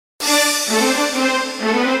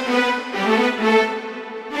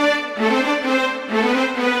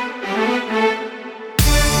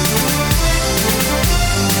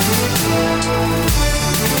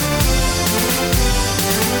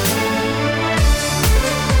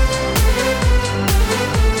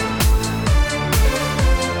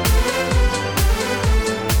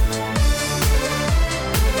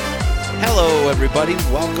everybody.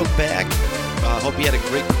 Welcome back. Hope you had a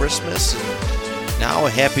great Christmas and now a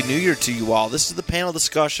Happy New Year to you all. This is the panel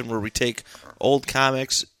discussion where we take old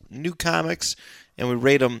comics, new comics, and we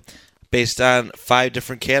rate them based on 5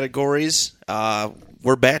 different categories.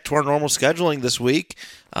 We're back to our normal scheduling this week.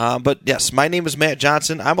 But yes, my name is Matt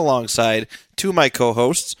Johnson. I'm alongside 2 of my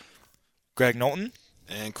co-hosts, Greg Knowlton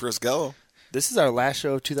and Chris Gallo. This is our last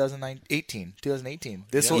show of 2018.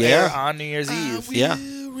 This will Yeah. air on New Year's Eve. Yeah.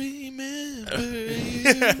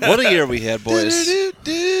 What a year we had, boys.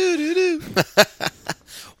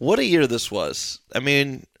 What a year this was. I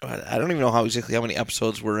mean, I don't even know exactly how many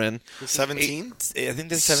episodes we're in. 17? I think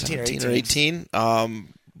there's 17 or 18.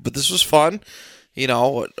 But this was fun. You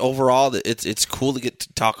know, overall, it's cool to get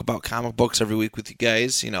to talk about comic books every week with you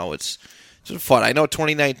guys. You know, it's fun. I know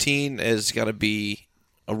 2019 is going to be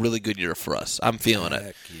a really good year for us. I'm feeling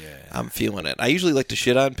it. Yeah. I'm feeling it. I usually like to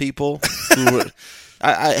shit on people who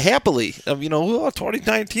I happily,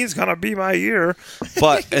 2019 is gonna be my year,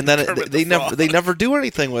 but and then they never do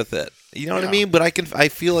anything with it. You know what I mean? But I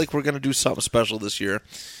feel like we're gonna do something special this year.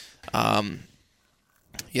 We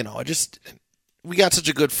got such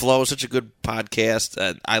a good flow, such a good podcast,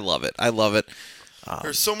 and I love it.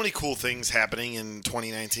 There's so many cool things happening in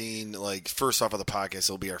 2019. Like, first off of the podcast,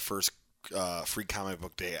 it'll be our first free comic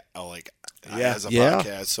book day as a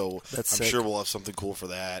podcast, so That's I'm sick. sure we'll have something cool for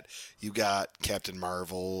that. You got Captain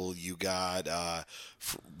Marvel, you got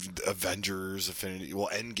Avengers, Infinity,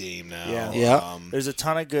 Endgame now. Yeah. There's a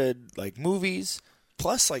ton of good movies.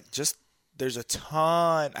 Plus, there's a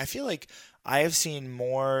ton. I feel like I have seen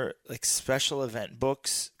more special event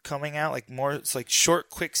books coming out, it's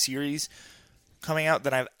short, quick series coming out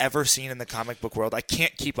than I've ever seen in the comic book world. I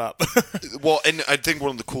can't keep up. Well, and I think one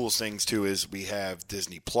of the coolest things too is we have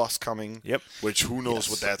Disney Plus coming. Yep. Which who knows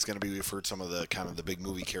what that's going to be. We've heard some of the kind of the big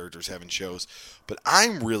movie characters having shows, but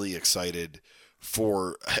I'm really excited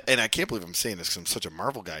for, and I can't believe I'm saying this because I'm such a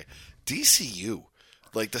Marvel guy. DCU,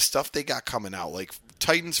 the stuff they got coming out.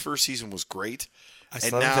 Titans first season was great,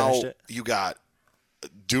 still and haven't now finished it. you got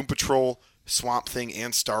Doom Patrol, Swamp Thing,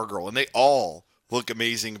 and Stargirl, and they all look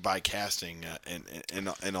amazing by casting and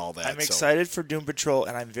all that. I'm excited for Doom Patrol,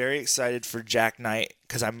 and I'm very excited for Jack Knight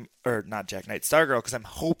Stargirl, because I'm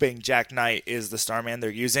hoping Jack Knight is the Starman they're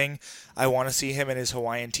using. I want to see him in his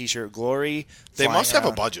Hawaiian t-shirt glory. They must have a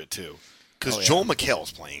around. budget too, because Joel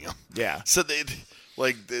McHale's playing him. Yeah. So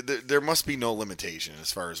there must be no limitation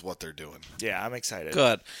as far as what they're doing. Yeah, I'm excited.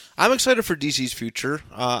 Good. I'm excited for DC's future.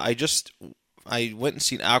 I went and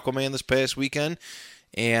seen Aquaman this past weekend.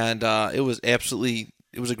 And it was a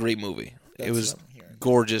great movie. It was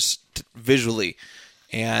gorgeous visually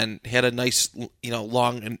and had a nice,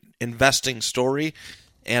 long investing story.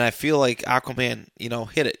 And I feel like Aquaman,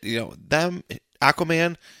 hit it.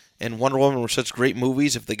 Aquaman and Wonder Woman were such great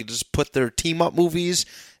movies. If they could just put their team up movies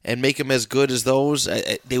and make them as good as those,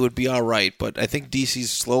 they would be all right. But I think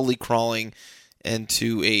DC's slowly crawling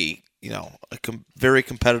into a very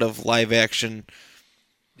competitive live action.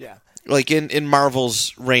 Yeah. In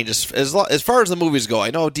Marvel's range, as far as the movies go, I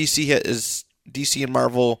know DC and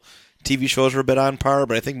Marvel TV shows are a bit on par,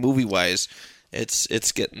 but I think movie wise,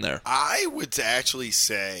 it's getting there. I would actually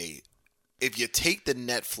say if you take the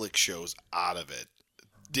Netflix shows out of it,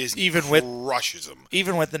 Disney crushes them.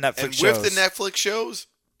 Even with the Netflix and shows. with the Netflix shows,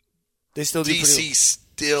 they still do DC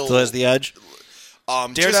still has the edge.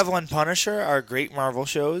 Daredevil and Punisher are great Marvel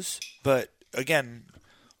shows, but again,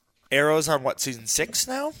 Arrow's on season 6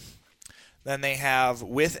 now? Then they have,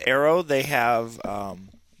 with Arrow, they have all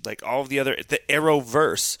of the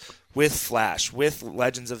Arrowverse with Flash, with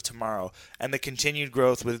Legends of Tomorrow, and the continued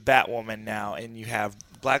growth with Batwoman now. And you have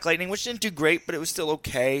Black Lightning, which didn't do great, but it was still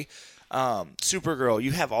okay. Supergirl,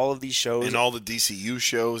 you have all of these shows. And all the DCU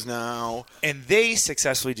shows now. And they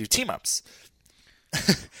successfully do team-ups.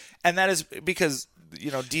 And that is because,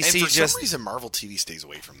 DC and for some reason, Marvel TV stays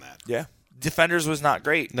away from that. Yeah. Defenders was not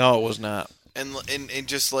great. No, it was not. And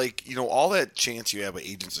just all that chance you have with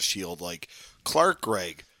Agents of S.H.I.E.L.D., Clark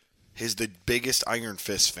Gregg is the biggest Iron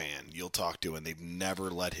Fist fan you'll talk to, and they've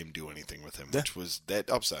never let him do anything with him, that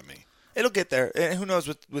upset me. It'll get there. And who knows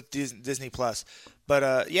with Disney Plus. But,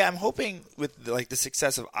 I'm hoping with the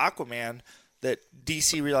success of Aquaman that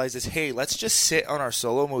DC realizes, hey, let's just sit on our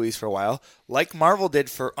solo movies for a while, like Marvel did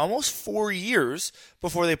for almost 4 years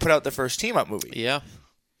before they put out the first team-up movie. Yeah.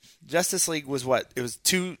 Justice League was what? It was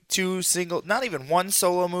two single, not even one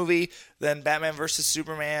solo movie, then Batman versus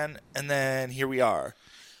Superman, and then here we are.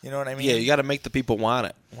 You know what I mean? Yeah, you got to make the people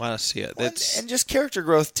want to see it. And just character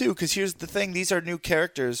growth, too, because here's the thing. These are new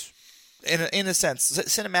characters, in a sense.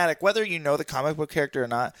 Cinematic, whether you know the comic book character or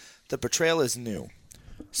not, the portrayal is new.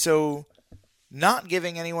 So not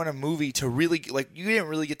giving anyone a movie to really, like, you didn't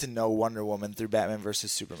really get to know Wonder Woman through Batman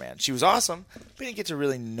versus Superman. She was awesome, but you didn't get to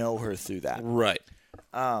really know her through that. Right.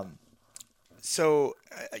 So,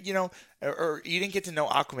 or you didn't get to know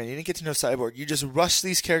Aquaman. You didn't get to know Cyborg. You just rushed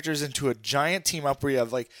these characters into a giant team up where you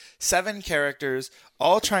have like 7 characters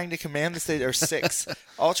all trying to command the stage, or 6,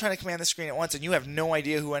 all trying to command the screen at once, and you have no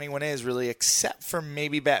idea who anyone is really, except for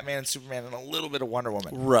maybe Batman and Superman and a little bit of Wonder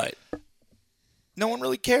Woman. Right. No one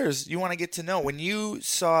really cares. You want to get to know. When you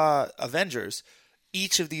saw Avengers,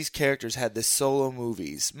 each of these characters had this solo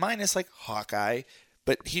movies, minus like Hawkeye,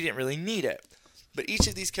 but he didn't really need it. But each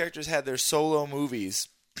of these characters had their solo movies,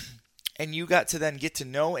 and you got to then get to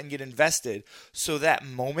know and get invested. So that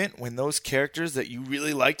moment when those characters that you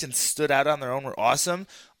really liked and stood out on their own were awesome,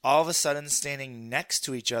 all of a sudden standing next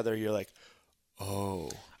to each other, you're like, oh.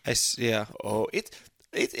 Oh,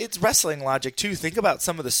 it's wrestling logic, too. Think about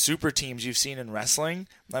some of the super teams you've seen in wrestling.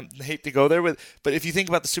 I hate to go there, but if you think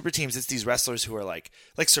about the super teams, it's these wrestlers who are like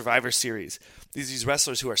Survivor Series. These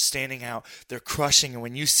wrestlers who are standing out, they're crushing, and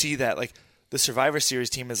when you see that, like, the Survivor Series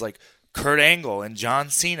team is like Kurt Angle and John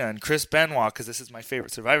Cena and Chris Benoit, because this is my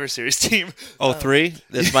favorite Survivor Series team. Oh, 3?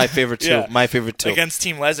 That's my favorite, too. Yeah. My favorite, too. Against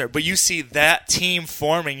Team Lesnar. But you see that team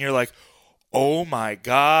forming, you're like, oh my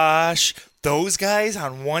gosh, those guys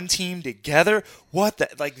on one team together? What the?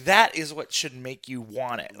 Like, that is what should make you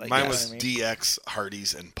want it. Like, mine was DX,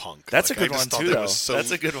 Hardys, and Punk. That's like, a good one, too, though.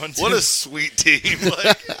 That's a good one, too. What a sweet team.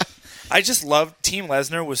 Like, I just loved Team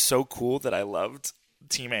Lesnar was so cool that I loved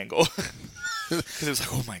Team Angle. Because it was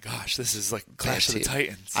like, oh my gosh, this is like Clash of the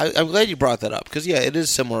Titans. I'm glad you brought that up because it is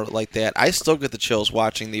similar like that. I still get the chills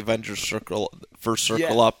watching the Avengers first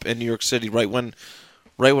circle up in New York City right when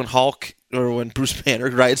Hulk or when Bruce Banner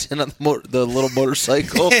rides in on the little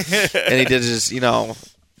motorcycle and he did his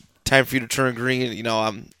time for you to turn green.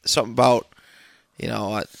 Something about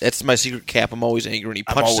it's my secret cap. I'm always angry when he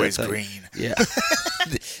punches. I'm always that green. Yeah,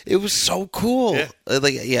 it was so cool.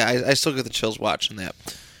 Yeah. I still get the chills watching that.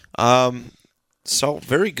 So,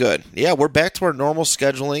 very good. Yeah, we're back to our normal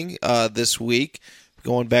scheduling this week.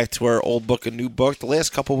 Going back to our old book and new book. The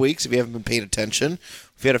last couple weeks, if you haven't been paying attention,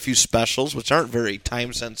 we've had a few specials, which aren't very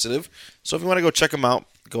time-sensitive. So if you want to go check them out,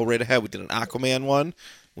 go right ahead. We did an Aquaman one.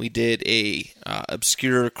 We did a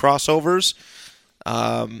obscure crossovers.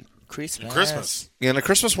 Christmas. And a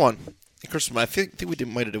Christmas one. I think we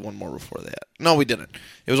might have did one more before that. No, we didn't.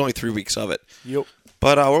 It was only 3 weeks of it. Yep.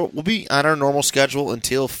 But we'll be on our normal schedule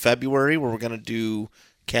until February, where we're going to do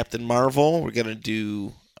Captain Marvel. We're going to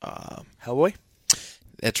do Hellboy?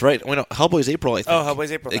 That's right. Hellboy's April, I think. Oh,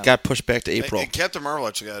 Hellboy's April. It got pushed back to April. And Captain Marvel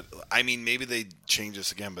actually got, maybe they change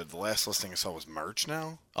this again, but the last listing I saw was March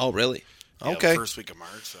now. Oh, really? Yeah, okay. The first week of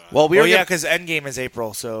March. So. Well, because Endgame is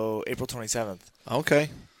April, so April 27th. Okay.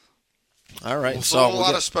 All right. We'll so a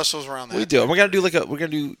lot of specials around that. We do. And we're gonna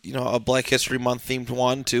do a Black History Month themed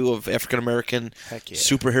one too of African American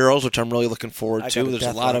superheroes, which I'm really looking forward to. There's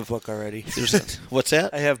a lot of book already. What's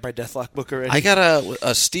that? I have my Deathlock book already. I got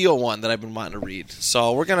a Steel one that I've been wanting to read.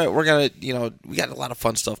 So we're gonna we got a lot of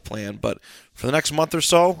fun stuff planned. But for the next month or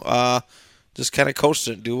so, just kind of coast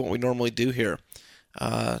it and do what we normally do here.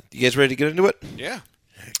 You guys ready to get into it? Yeah.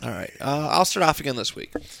 All right. I'll start off again this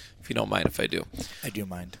week, if you don't mind if I do. I do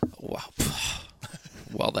mind. Wow.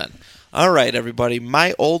 Well then. All right, everybody.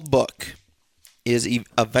 My old book is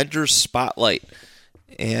Avengers Spotlight,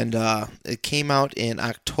 and it came out in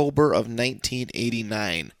October of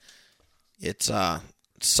 1989. Its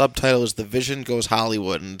subtitle is The Vision Goes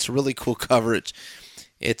Hollywood, and it's a really cool coverage.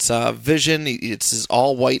 It's Vision. It's his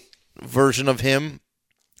all-white version of him.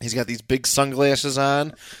 He's got these big sunglasses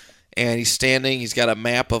on, and he's standing. He's got a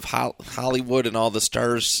map of Hollywood and all the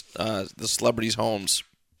stars, the celebrities' homes.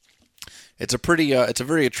 It's a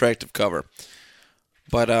very attractive cover.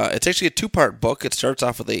 But it's actually a 2-part book. It starts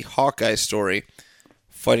off with a Hawkeye story,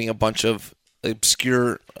 fighting a bunch of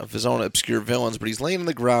his own obscure villains. But he's laying on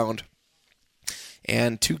the ground,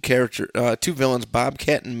 and two villains,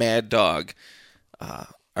 Bobcat and Mad Dog,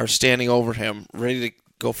 are standing over him, ready to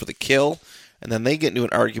go for the kill. And then they get into an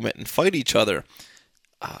argument and fight each other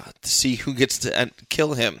to see who gets to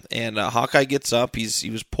kill him. And Hawkeye gets up. He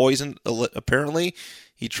was poisoned, apparently.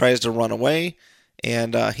 He tries to run away,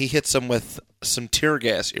 and he hits him with some tear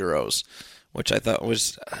gas arrows, which I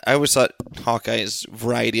always thought Hawkeye's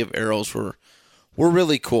variety of arrows were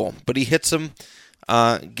really cool. But he hits him,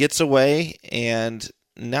 gets away, and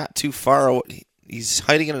not too far away. He's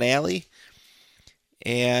hiding in an alley,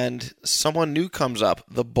 and someone new comes up,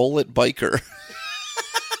 the Bullet Biker.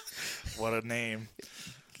 What a name.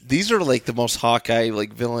 These are like the most Hawkeye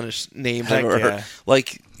villainous names I've ever heard.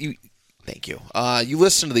 Thank you. You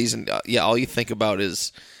listen to these and all you think about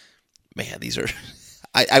is man, these are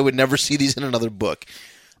I would never see these in another book.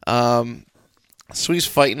 So he's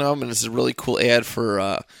fighting them, and it's a really cool ad for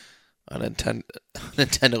a Nintendo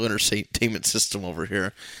Entertainment System over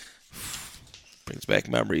here. Brings back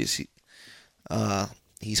memories.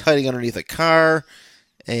 He's hiding underneath a car,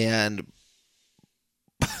 and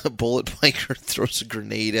Bullet Biker throws a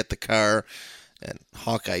grenade at the car, and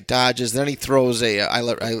Hawkeye dodges. Then he throws I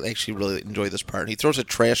actually really enjoy this part. He throws a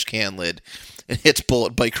trash can lid and hits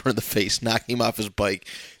Bullet Biker in the face, knocking him off his bike.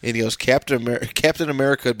 And he goes, Captain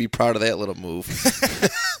America would be proud of that little move.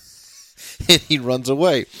 And he runs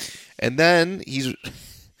away. And then he's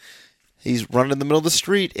running in the middle of the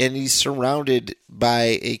street, and he's surrounded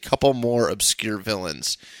by a couple more obscure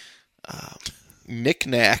villains. Nick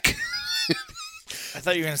Nack. I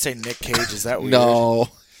thought you were going to say Nick Cage. Is that weird? No.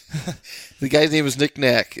 The guy's name is Nick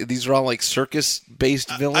Nack. These are all like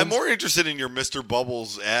circus-based villains. I'm more interested in your Mr.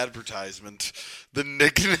 Bubbles advertisement than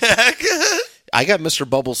Nick Nack. I got Mr.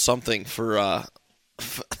 Bubbles something for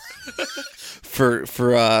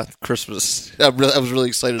Christmas. I was really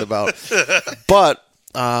excited about. But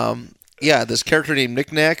yeah, this character named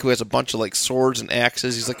Nick Nack who has a bunch of like swords and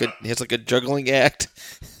axes. He has like a juggling act.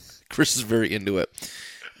 Chris is very into it.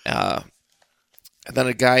 And then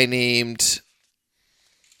a guy named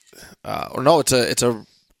the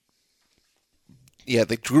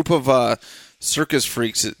group of circus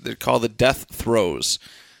freaks, they're called the Death Throws.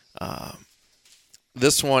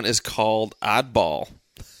 This one is called Oddball,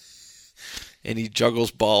 and he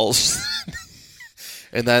juggles balls.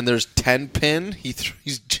 And then there's Tenpin. He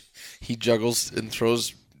juggles and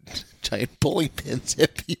throws giant bowling pins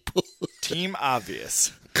at people. Team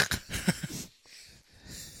Obvious.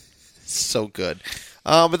 So good.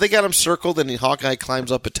 But they got him circled, and Hawkeye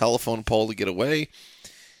climbs up a telephone pole to get away.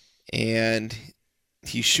 And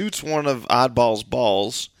he shoots one of Oddball's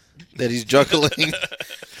balls that he's juggling,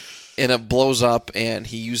 and it blows up, and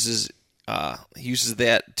he uses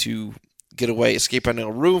that to get away, escape onto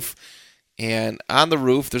a roof. And on the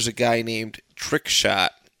roof, there's a guy named Trickshot.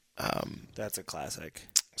 That's a classic.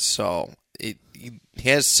 So he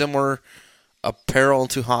has similar apparel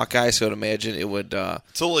to Hawkeye, so I'd imagine it would...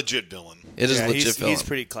 it's a legit villain. It is a legit villain. He's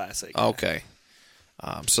pretty classic. Okay.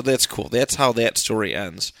 So that's cool. That's how that story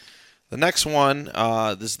ends. The next one,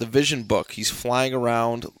 this is the Vision book. He's flying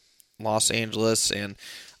around Los Angeles, and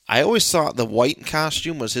I always thought the white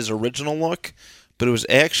costume was his original look, but it was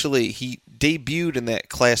actually, he debuted in that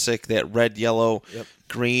classic, that red, yellow,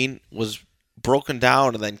 green, was broken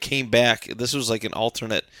down and then came back. This was like an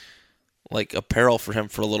alternate like apparel for him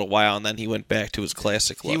for a little while, and then he went back to his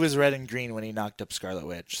classic look. He was red and green when he knocked up Scarlet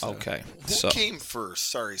Witch. So. Okay. Who came first?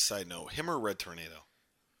 Sorry, side note. Him or Red Tornado?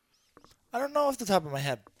 I don't know off the top of my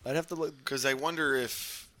head. I'd have to look. Because I wonder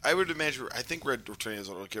if... I would imagine... I think Red Tornado's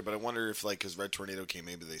not okay, but I wonder if, like, because Red Tornado came,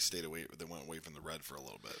 maybe they stayed away... They went away from the red for a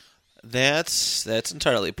little bit. That's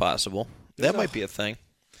entirely possible. That might be a thing.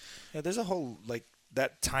 Yeah, there's a whole, like,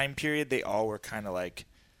 that time period, they all were kind of, like...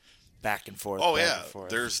 back and forth. Oh yeah,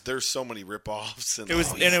 there's so many ripoffs, and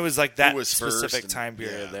it was like that was specific time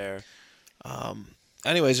period there.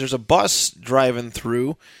 Anyways, there's a bus driving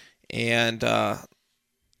through, and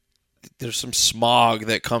there's some smog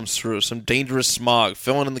that comes through, some dangerous smog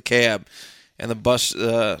filling in the cab, and the bus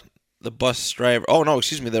driver. Oh no,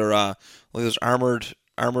 excuse me, they're like those armored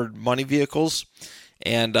money vehicles,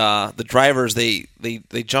 and the drivers they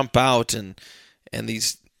jump out, and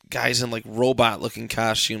these guys in like robot looking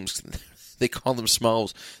costumes, they call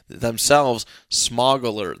themselves Smog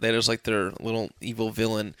Alert. That is like their little evil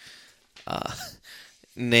villain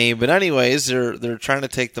name. But anyways, they're trying to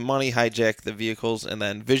take the money, hijack the vehicles, and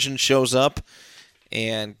then Vision shows up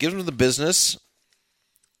and gives them the business.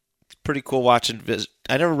 It's pretty cool watching Vision.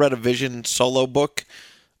 I never read a Vision solo book,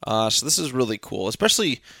 so this is really cool,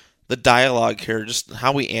 especially the dialogue here, just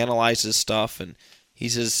how he analyzes stuff, and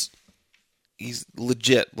he's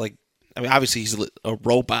legit. Like, I mean, obviously he's a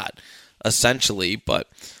robot, essentially, but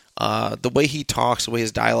the way he talks, the way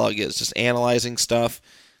his dialogue is, just analyzing stuff.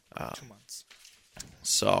 2 months.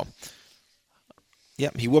 So, yeah,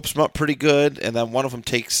 he whoops them up pretty good, and then one of them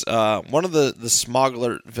takes one of the Smog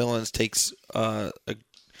Alert villains takes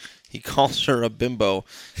he calls her a bimbo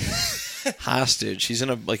hostage. She's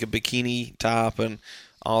in a bikini top and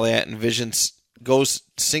all that, and Vision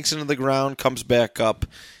sinks into the ground, comes back up,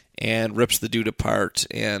 and rips the dude apart.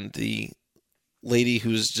 And the lady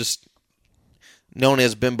who's just known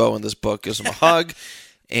as Bimbo in this book gives him a hug,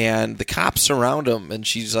 and the cops surround him, and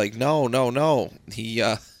she's like, no.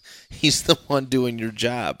 He's the one doing your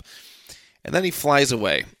job. And then he flies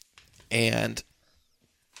away. And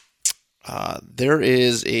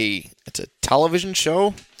it's a television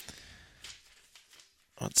show.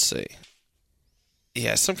 Let's see.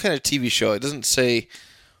 Yeah, some kind of TV show. It doesn't say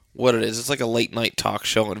what it is. It's like a late night talk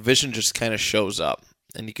show, and Vision just kind of shows up,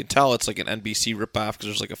 and you can tell it's like an NBC ripoff because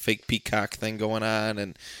there's like a fake Peacock thing going on,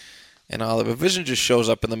 and all of it. Vision just shows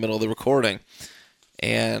up in the middle of the recording,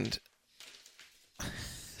 and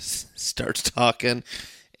starts talking,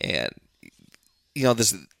 and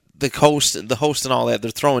the host and all that,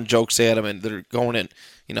 they're throwing jokes at him, and they're going in,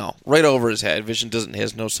 right over his head. Vision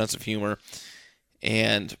has no sense of humor,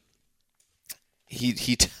 and he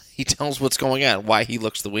tells what's going on, why he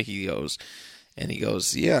looks the way he goes, and he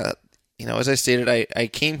goes, yeah, as I stated, I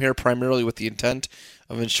came here primarily with the intent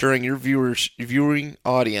of ensuring your viewing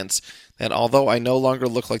audience that although I no longer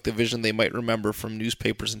look like the Vision they might remember from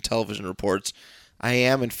newspapers and television reports, I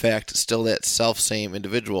am, in fact, still that self-same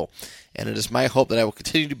individual, and it is my hope that I will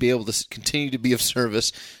continue to be of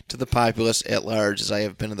service to the populace at large as I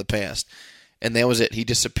have been in the past. And that was it. He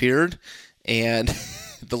disappeared, and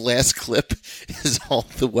the last clip is all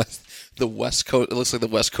the West Coast. It looks like the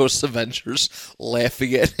West Coast Avengers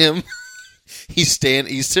laughing at him. He's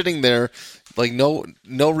sitting there, like no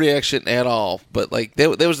reaction at all. But like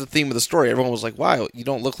that was the theme of the story. Everyone was like, "Wow, you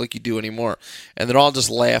don't look like you do anymore," and they're all just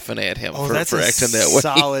laughing at him for acting that way.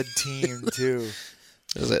 Solid team too.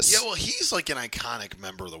 Yeah, well, he's like an iconic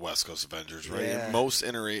member of the West Coast Avengers, right? Yeah. In most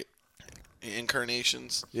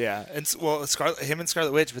incarnations. Yeah, and him and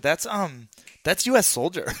Scarlet Witch, but that's U.S.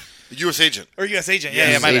 Soldier, U.S. Agent, or U.S. Agent.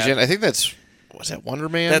 Yeah, my Agent. bad. I think was that Wonder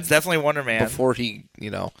Man? That's definitely Wonder Man. Before he,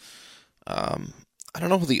 I don't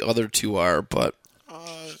know who the other two are, but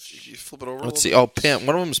you flip it over. Let's see. Oh, Pym.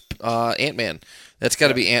 One of them's Ant-Man. That's got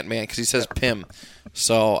to be Ant-Man because he says Pym.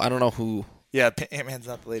 So I don't know who. Yeah, Ant-Man's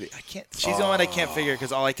not the lady. I can't. She's the one I can't figure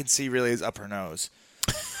because all I can see really is up her nose.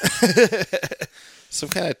 Some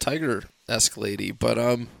kind of tiger-esque lady, but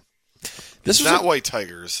this was not White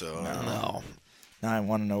Tiger, so no. Now I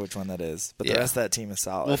want to know which one that is, but the rest of that team is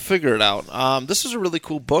solid. We'll figure it out. This is a really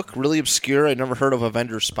cool book, really obscure. I never heard of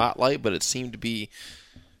Avengers Spotlight, but it seemed to be,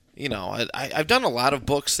 I've done a lot of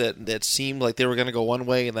books that seemed like they were going to go one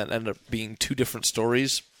way and then ended up being two different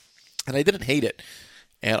stories, and I didn't hate it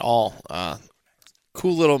at all.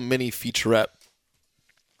 Cool little mini featurette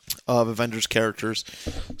of Avengers characters.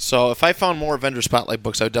 So if I found more Avengers Spotlight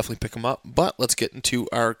books, I would definitely pick them up. But let's get into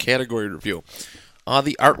our category review.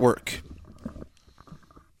 The artwork.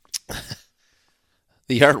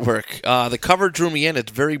 The cover drew me in.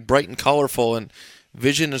 It's very bright and colorful, and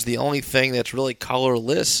Vision is the only thing that's really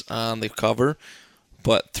colorless on the cover.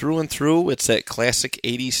 But through and through, it's that classic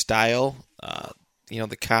 80s style,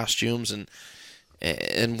 the costumes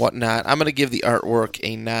and whatnot. I'm going to give the artwork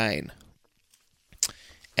a 9.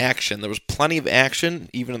 Action. There was plenty of action,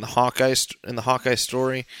 even in the Hawkeye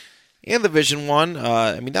story and the Vision one.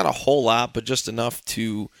 Not a whole lot, but just enough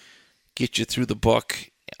to get you through the book.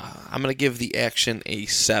 I'm going to give the action a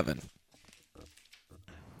 7.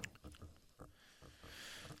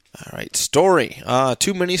 All right, story.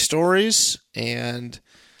 2 mini stories, and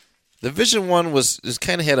the Vision one was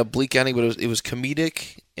kind of had a bleak ending, but it was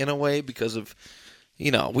comedic in a way because of,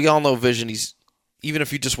 we all know Vision. Even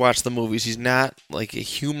if you just watch the movies, he's not like a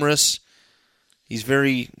humorous. He's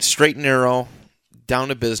very straight and narrow, down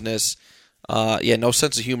to business. No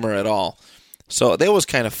sense of humor at all. So that was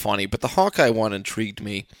kind of funny, but the Hawkeye one intrigued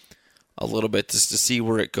me a little bit just to see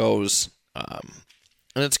where it goes. And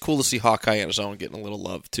it's cool to see Hawkeye on his own getting a little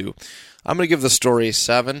love, too. I'm going to give the story a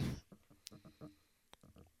 7.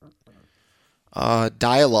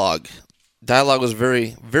 Dialogue. Dialogue was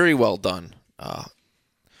very, very well done.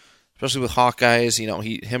 Especially with Hawkeye's,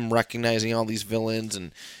 him recognizing all these villains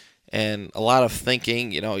and a lot of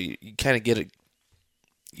thinking. You kind of get it.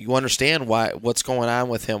 You understand what's going on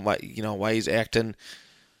with him, why he's acting.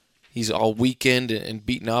 He's all weakened and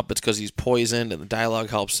beaten up. It's because he's poisoned, and the dialogue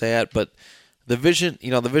helps that. But the Vision,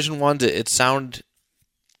 the Vision ones, it sounded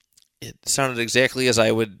exactly as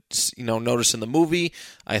I would, notice in the movie.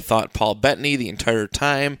 I thought Paul Bettany the entire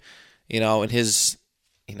time, and his,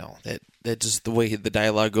 that just the way the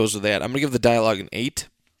dialogue goes with that. I'm gonna give the dialogue an 8.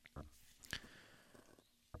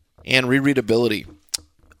 And rereadability.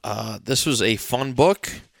 This was a fun book.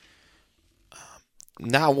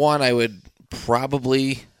 Not one I would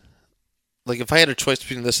probably if I had a choice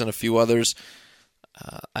between this and a few others.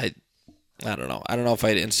 I don't know. I don't know if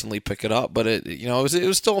I'd instantly pick it up, but it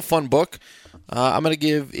was still a fun book. I'm gonna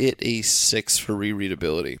give it a 6 for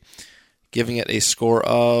rereadability, giving it a score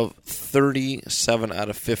of 37 out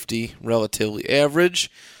of 50, relatively average.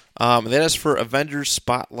 That is for Avengers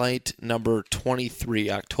Spotlight number 23,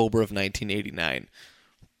 October of 1989.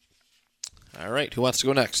 All right, who wants to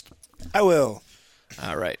go next? I will.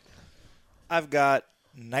 All right. I've got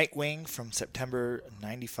Nightwing from September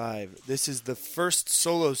 95. This is the first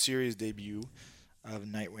solo series debut of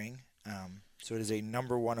Nightwing. So it is a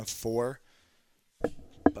number 1 of 4.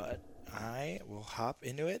 But I will hop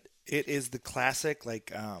into it. It is the classic,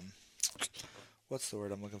 like, what's the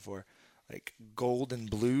word I'm looking for? Like gold and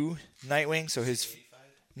blue Nightwing. So his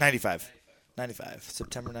 95,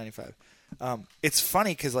 September 95. It's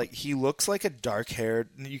funny because like he looks like a dark-haired.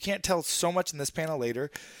 You can't tell so much in this panel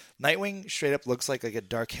later. Nightwing straight up looks like a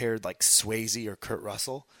dark-haired like Swayze or Kurt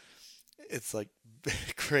Russell. It's like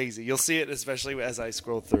crazy. You'll see it especially as I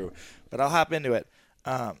scroll through. But I'll hop into it.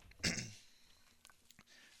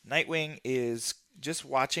 Nightwing is just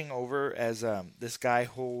watching over as this guy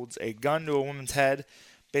holds a gun to a woman's head.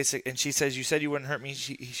 And she says, "You said you wouldn't hurt me."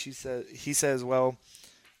 He says, "Well,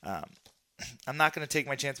 I'm not going to take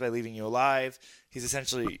my chance by leaving you alive." He's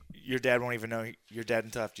essentially, your dad won't even know you're dead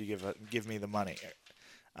until after you give me the money.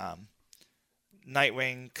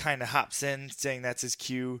 Nightwing kind of hops in, saying that's his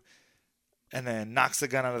cue, and then knocks the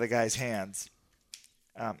gun out of the guy's hands.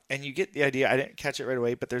 And you get the idea. I didn't catch it right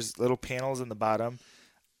away, but there's little panels in the bottom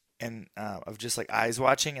and of just like eyes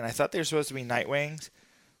watching, and I thought they were supposed to be Nightwings,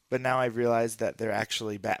 but now I've realized that they're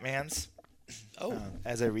actually Batman's.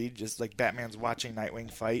 As I read, just like Batman's watching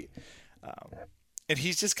Nightwing fight. And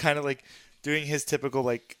he's just kind of like doing his typical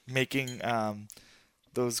like making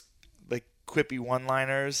those like quippy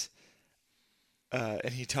one-liners,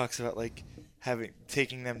 and he talks about like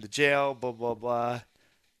taking them to jail, blah blah blah,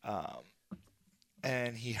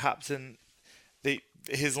 and he hops in.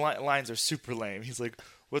 His lines are super lame. He's like,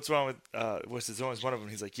 "What's wrong with there's always one of them?"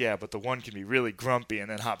 He's like, "Yeah, but the one can be really grumpy," and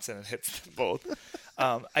then hops in and hits them both.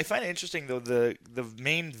 I find it interesting though the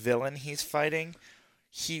main villain he's fighting.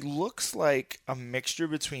 He looks like a mixture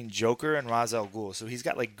between Joker and Ra's al Ghul. So he's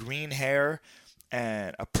got like green hair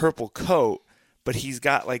and a purple coat, but he's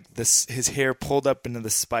got like his hair pulled up into the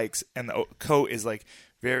spikes, and the coat is like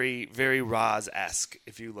very, very Ra's-esque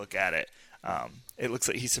if you look at it. It looks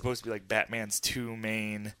like he's supposed to be like Batman's 2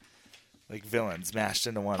 main like villains mashed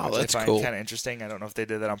into one, which I find kind of interesting. I don't know if they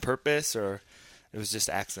did that on purpose or it was just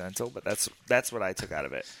accidental, but that's what I took out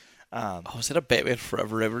of it. Is that a Batman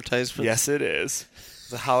Forever advertisement? Yes, it is.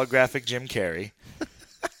 The holographic Jim Carrey.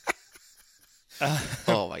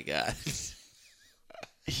 Oh my god.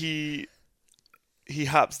 He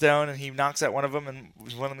hops down and he knocks at one of them, and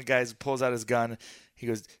one of the guys pulls out his gun. He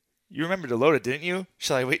goes, "You remembered to load it, didn't you?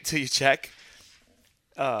 Shall I wait till you check?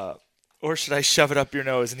 Or should I shove it up your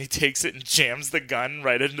nose?" And he takes it and jams the gun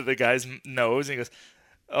right into the guy's nose. And he goes,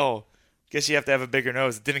 "Oh, guess you have to have a bigger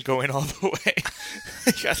nose. It didn't go in all the way."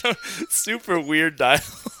 Super weird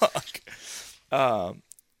dialogue.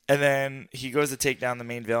 And then he goes to take down the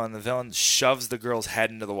main villain. The villain shoves the girl's head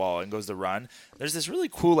into the wall and goes to run. There's this really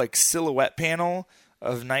cool like silhouette panel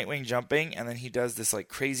of Nightwing jumping, and then he does this like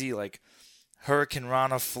crazy like Hurricane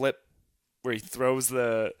Rana flip where he throws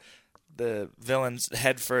the villain's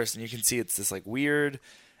head first, and you can see it's this like weird.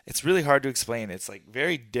 It's really hard to explain. It's like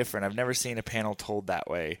very different. I've never seen a panel told that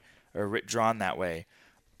way or drawn that way.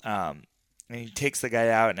 And he takes the guy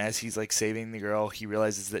out, and as he's like saving the girl, he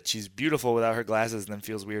realizes that she's beautiful without her glasses, and then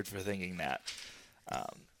feels weird for thinking that.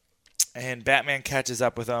 And Batman catches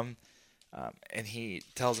up with him, and he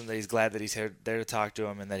tells him that he's glad that he's there to talk to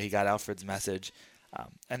him, and that he got Alfred's message.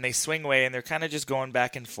 And they swing away, and they're kind of just going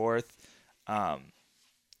back and forth.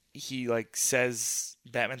 He like says,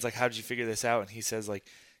 Batman's like, "How did you figure this out?" And he says like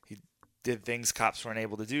he did things cops weren't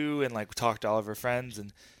able to do, and like talked to all of her friends,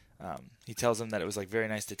 and he tells him that it was like very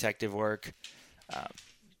nice detective work.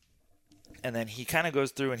 And then he kind of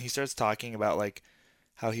goes through and he starts talking about like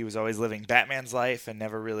how he was always living Batman's life and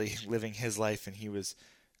never really living his life. And he was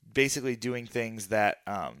basically doing things that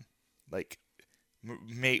like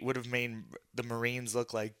would have made the Marines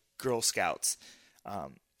look like Girl Scouts.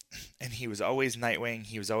 And he was always Nightwing.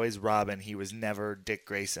 He was always Robin. He was never Dick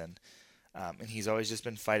Grayson. And he's always just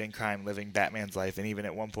been fighting crime, living Batman's life. And even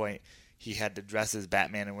at one point, he had to dress as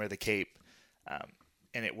Batman and wear the cape,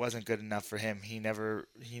 and it wasn't good enough for him. He never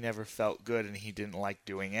felt good, and he didn't like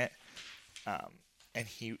doing it. And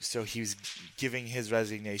he was giving his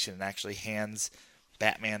resignation and actually hands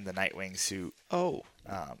Batman the Nightwing suit.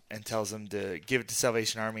 And tells him to give it to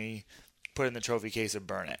Salvation Army, put it in the trophy case, and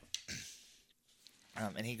burn it.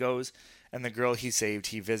 And he goes, and the girl he saved,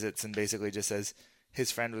 he visits and basically just says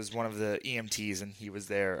his friend was one of the EMTs, and he was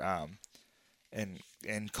there.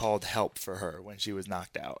 And called help for her when she was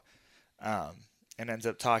knocked out, and ends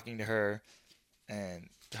up talking to her, and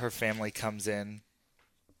her family comes in,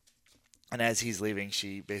 and as he's leaving,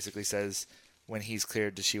 she basically says, when he's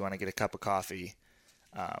cleared, does she want to get a cup of coffee?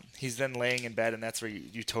 He's then laying in bed, and that's where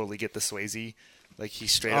you totally get the Swayze, like he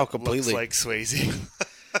straight up looks like Swayze.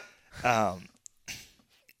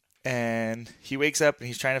 And he wakes up and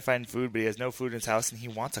he's trying to find food, but he has no food in his house, and he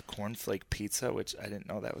wants a cornflake pizza, which I didn't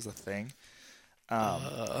know that was a thing.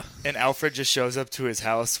 And Alfred just shows up to his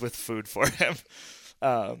house with food for him,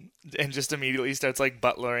 and just immediately starts like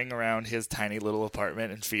butlering around his tiny little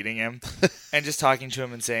apartment and feeding him, and just talking to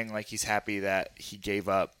him and saying like he's happy that he gave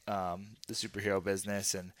up the superhero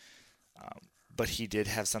business, and but he did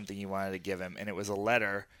have something he wanted to give him, and it was a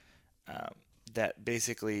letter that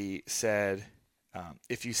basically said,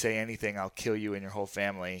 if you say anything, I'll kill you and your whole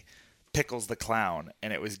family. Pickles the Clown.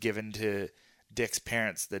 And it was given to Dick's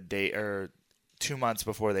parents the day or 2 months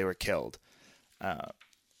before they were killed.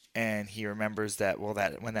 And he remembers that,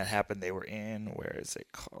 that when that happened, they were in, where is it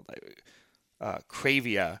called?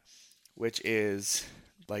 Cravia, which is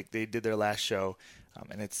like they did their last show,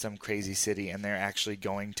 and it's some crazy city, and they're actually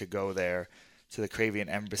going to go there to the Cravian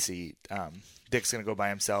embassy. Dick's going to go by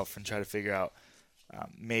himself and try to figure out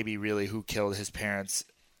maybe really who killed his parents,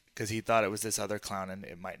 because he thought it was this other clown, and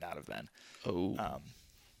it might not have been.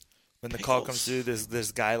 When the call comes through,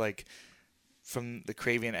 this guy like from the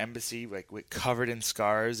Cravian embassy, like covered in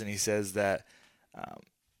scars, and he says that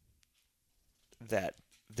that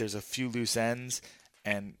there's a few loose ends,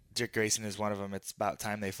 and Dick Grayson is one of them. It's about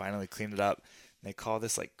time they finally cleaned it up. And they call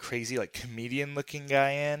this like crazy like comedian looking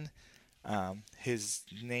guy in. His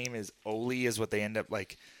name is Oli, is what they end up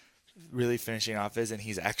like really finishing off as, and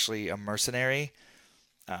he's actually a mercenary.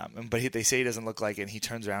 But they say he doesn't look like it, and he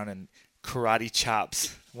turns around and karate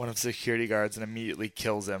chops one of the security guards and immediately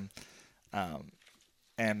kills him.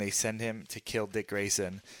 And they send him to kill Dick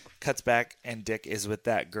Grayson. Cuts back, and Dick is with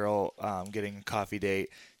that girl getting a coffee date.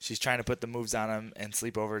 She's trying to put the moves on him and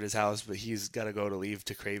sleep over at his house, but he's got to go to leave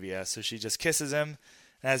to Cravia. So she just kisses him.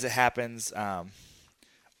 And as it happens,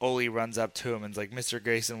 Oli runs up to him and's like, Mr.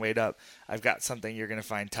 Grayson, wait up. I've got something you're going to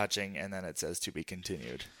find touching. And then it says to be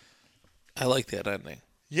continued. I like that ending.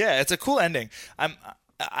 Yeah, it's a cool ending.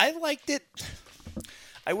 I liked it.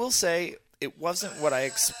 I will say it wasn't what I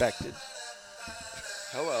expected.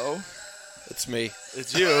 Hello. It's me.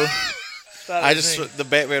 It's you. The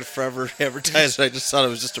Batman Forever advertisement, I just thought it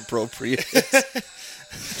was just appropriate. It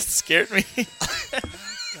scared me.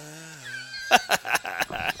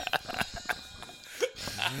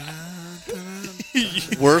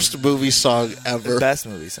 Worst movie song ever. Best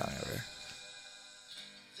movie song ever.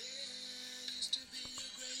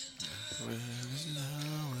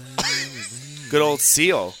 Good old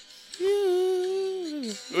Seal.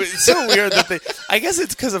 It's so weird that I guess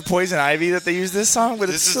it's because of Poison Ivy that they use this song, but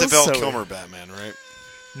this it's is still the Val so Kilmer weird. Batman, right?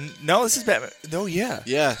 No, this is Batman. No, yeah.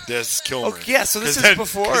 Yeah. This is Kilmer. Oh, yeah, so this is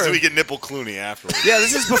before. Because we get Nipple Clooney afterwards. Yeah,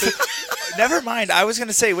 this is before. Never mind. I was going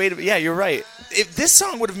to say, wait a minute. Yeah, you're right. If this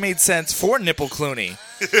song would have made sense for Nipple Clooney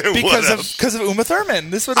because of Uma Thurman.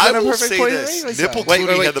 This would have been a perfect Poison Ivy song. Nipple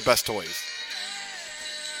Clooney had the best toys.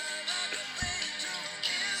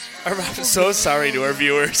 I'm so sorry to our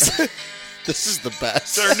viewers. This is the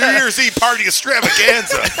best. It's our New Year's Eve party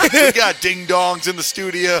extravaganza. We got ding dongs in the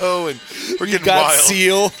studio, and we're getting wild.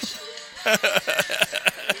 Seal.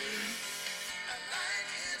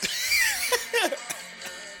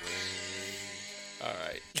 All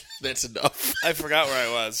right. That's enough. I forgot where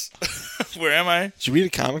I was. Where am I? Did you read a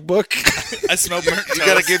comic book? I smell burnt toast. You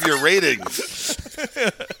got to give your ratings.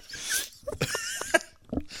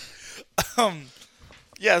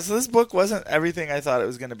 Yeah, so this book wasn't everything I thought it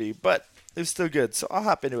was going to be, but it was still good. So I'll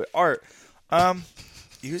hop into it. Art.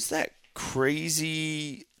 Use that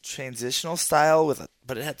crazy transitional style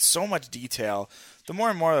but it had so much detail. The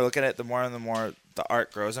more and more I look at it, the more and more the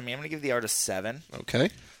art grows. I mean, I'm going to give the art a 7.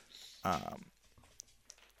 Okay.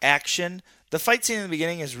 Action. The fight scene in the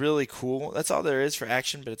beginning is really cool. That's all there is for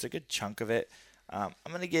action, but it's a good chunk of it. I'm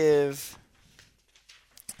going to give...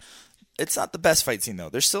 It's not the best fight scene, though.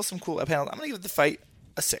 There's still some cool panels. I'm going to give the fight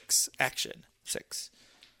a 6. Action. 6.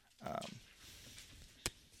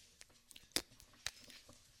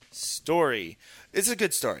 Story. It's a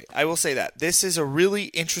good story. I will say that. This is a really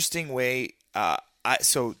interesting way.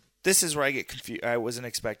 So this is where I get confused. I wasn't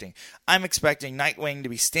expecting. I'm expecting Nightwing to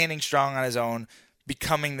be standing strong on his own,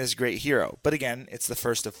 becoming this great hero. But again, it's the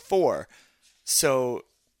first of 4. So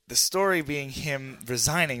the story being him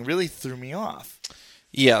resigning really threw me off.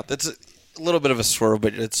 Yeah, that's a little bit of a swerve,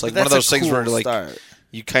 but it's like one of those things where like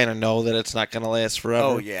you kind of know that it's not going to last forever.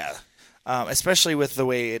 Oh, yeah. Especially with the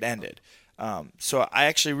way it ended. So I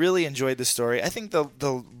actually really enjoyed the story. I think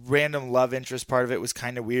the random love interest part of it was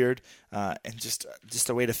kind of weird and just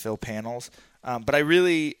a way to fill panels. But I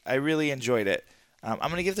really enjoyed it. I'm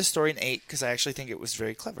going to give the story an 8 because I actually think it was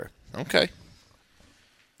very clever. Okay.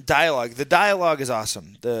 Dialogue. The dialogue is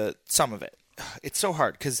awesome. Some of it. It's so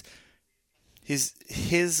hard because His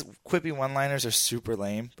quippy one-liners are super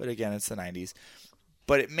lame, but again, it's the 90s.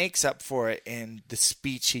 But it makes up for it in the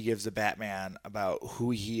speech he gives to Batman about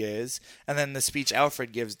who he is. And then the speech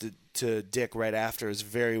Alfred gives to Dick right after is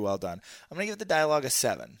very well done. I'm going to give the dialogue a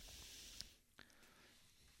 7.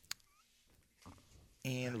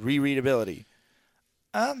 And rereadability.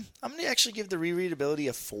 I'm going to actually give the rereadability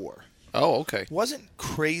a 4. Oh, okay. Wasn't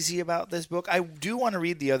crazy about this book. I do want to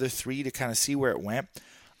read the other 3 to kind of see where it went.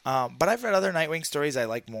 But I've read other Nightwing stories I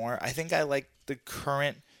like more. I think I like the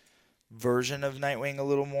current version of Nightwing a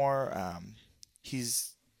little more.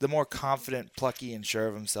 He's the more confident, plucky, and sure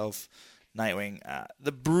of himself Nightwing.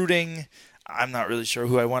 The brooding, I'm not really sure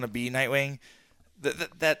who I want to be Nightwing.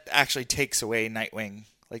 That actually takes away Nightwing.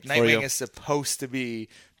 Like, Nightwing is supposed to be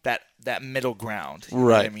that middle ground. You know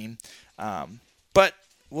what I mean? But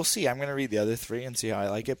we'll see. I'm going to read the other 3 and see how I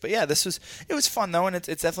like it. But yeah, it was fun though, and it's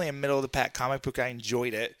definitely a middle of the pack comic book. I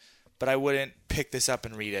enjoyed it, but I wouldn't pick this up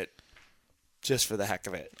and read it just for the heck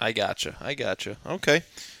of it. I gotcha. Okay.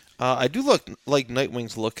 I do look like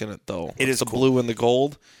Nightwing's look in it though. It is the cool. blue and the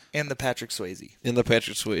gold. And the Patrick Swayze.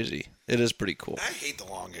 It is pretty cool. I hate the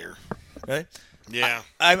long hair. Really? Yeah.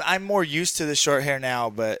 I'm more used to the short hair now,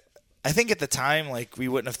 but I think at the time, like, we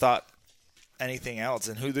wouldn't have thought anything else.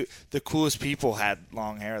 And who the coolest people had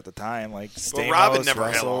long hair at the time, like Stamos, But Robin never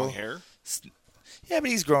had Russell. long hair. Yeah, but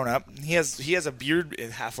he's grown up. He has a beard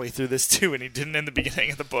halfway through this too, and he didn't in the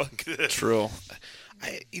beginning of the book. True.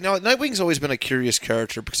 Nightwing's always been a curious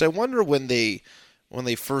character because I wonder when they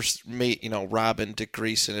first made Robin, Dick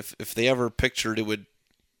Grayson, if they ever pictured it would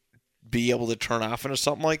be able to turn off into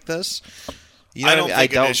something like this. I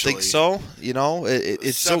don't think so.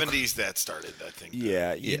 It's 70s that started. I think.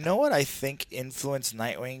 Yeah, you know what I think influenced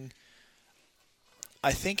Nightwing?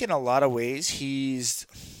 I think in a lot of ways he's,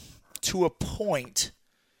 to a point,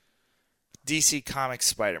 DC Comics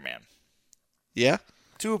Spider-Man. Yeah?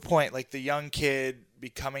 To a point, like the young kid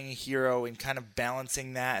becoming a hero and kind of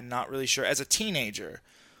balancing that and not really sure, as a teenager,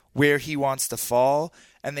 where he wants to fall.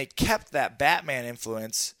 And they kept that Batman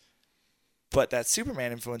influence, but that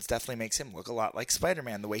Superman influence definitely makes him look a lot like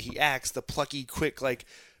Spider-Man. The way he acts, the plucky, quick, like,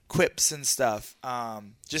 quips and stuff.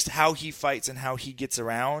 Just how he fights and how he gets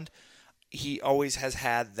around. He always has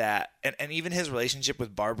had that, and even his relationship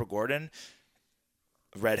with Barbara Gordon,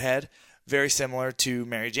 redhead, very similar to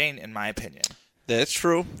Mary Jane, in my opinion. That's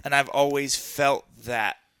true. And I've always felt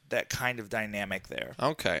that kind of dynamic there.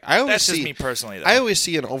 Okay. That's just me personally, though. I always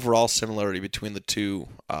see an overall similarity between the two,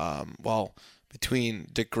 between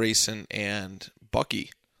Dick Grayson and Bucky.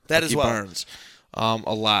 That Bucky as well. Barnes,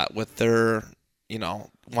 a lot with their,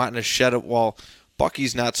 wanting to shed it. Well,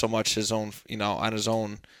 Bucky's not so much his own, on his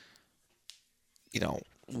own,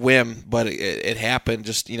 whim, but it happened.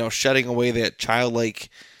 Just shedding away that childlike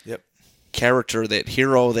character, that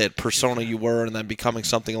hero, that persona you were, and then becoming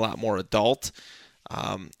something a lot more adult.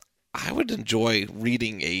 I would enjoy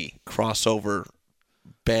reading a crossover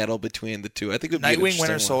battle between the two. I think it would be Nightwing,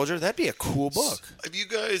 Winter Soldier. That'd be a cool book. Have you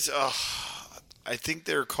guys? I think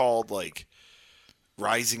they're called like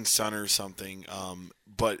Rising Sun or something.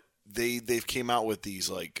 But they've came out with these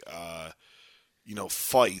like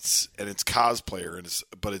fights, and it's cosplayer,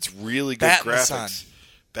 but it's really good graphics.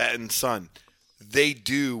 Bat and Sun. They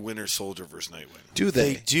do Winter Soldier versus Nightwing. Do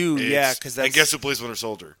they? They do, yeah. And guess who plays Winter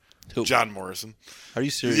Soldier? Who? John Morrison. Are you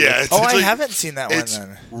serious? Yeah. I haven't seen that one it's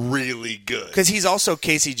then. really good. Because he's also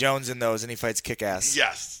Casey Jones in those, and he fights Kick-Ass.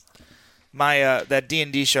 Yes. My that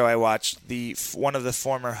D&D show I watched, one of the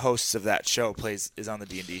former hosts of that show is on the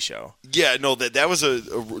D&D show. Yeah, no, that was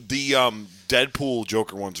the Deadpool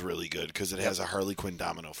Joker one's really good because it has a Harley Quinn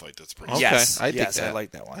domino fight that's pretty. Okay. Yes, I dig that. I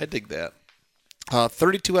like that one. I dig that.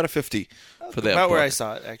 32 out of 50 for that. About book. where I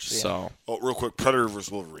saw it, actually. So, real quick, Predator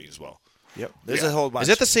vs. Wolverine as well. Yep. There's a whole bunch. Is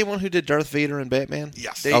that the same one who did Darth Vader and Batman?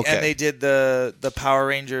 Yes. And they did the Power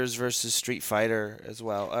Rangers versus Street Fighter as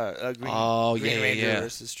well. Green Ranger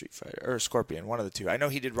versus Street Fighter or Scorpion, one of the two. I know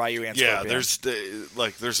he did Ryu and Scorpion.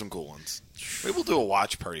 Yeah, there's some cool ones. Maybe we'll do a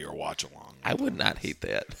watch party or watch along. I would not hate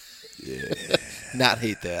that. Yeah. Not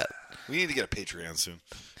hate that. We need to get a Patreon soon.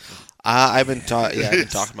 I've been talking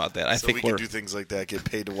about that. I think we can do things like that. Get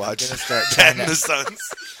paid to watch. I'm gonna start Bat and the Sons.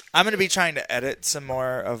 I'm going to be trying to edit some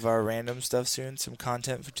more of our random stuff soon, some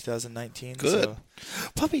content for 2019. Good. So.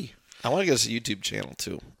 Puppy. I want to get us a YouTube channel,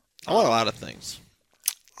 too. I want a lot of things.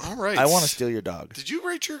 All right. I want to steal your dog. Did you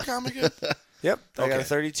rate your comic yet? Yep. I got a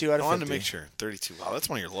 32 out of 50. I wanted to make sure. 32. Wow, that's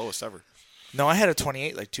one of your lowest ever. No, I had a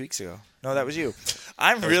 28 like 2 weeks ago. No, that was you.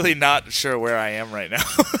 I'm really not sure where I am right now.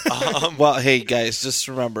 Well, hey, guys, just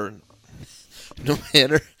remember, no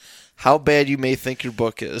matter how bad you may think your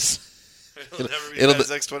book is, It'll never be as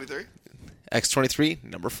X-23? X-23,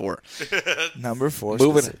 number 4. Number 4.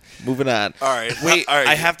 Moving on. All right. Wait, All right.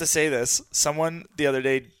 I have to say this. Someone the other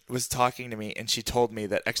day was talking to me, and she told me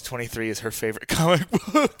that X-23 is her favorite comic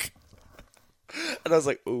book. And I was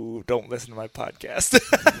like, ooh, don't listen to my podcast.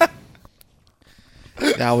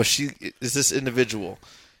 Now, is this individual?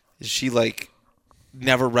 Is she like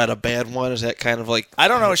never read a bad one? Is that kind of like? I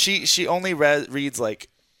don't know. She only reads like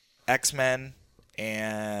X-Men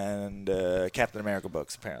and Captain America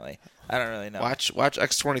books. Apparently, I don't really know. Watch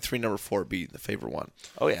X-23 number 4 be the favorite one.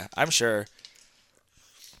 Oh yeah, I'm sure.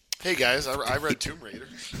 Hey guys, I read Tomb Raider.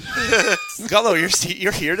 Gullo,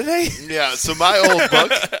 you're here today? Yeah, so my old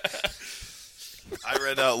book. I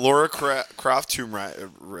read Laura Croft Tomb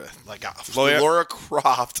Raider. Laura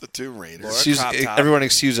Croft Tomb Raider. Everyone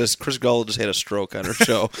excuse us. Chris Gullo just had a stroke on her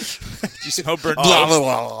show. You so burnt. Blah, blah,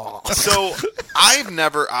 blah. So I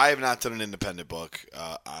have not done an independent book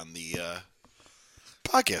on the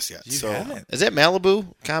podcast yet. You haven't? Is that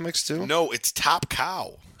Malibu Comics too? No, it's Top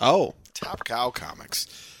Cow. Oh, Top Cow Comics.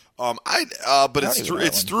 But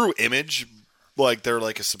it's through Image, like they're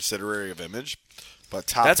like a subsidiary of Image. But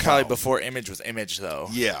That's probably before Image was Image, though.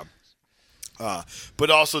 Yeah. But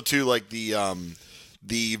also too, like the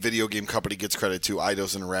video game company gets credit to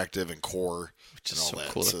Eidos Interactive and Core, which is and all so that.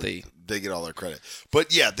 cool so that they get all their credit.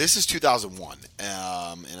 But yeah, this is 2001,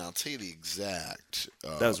 and I'll tell you the exact.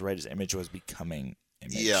 That was right as Image was becoming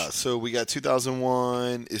Image. Yeah, so we got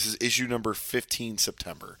 2001. This is issue number 15,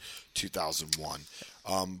 September 2001.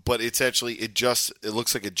 But it's actually it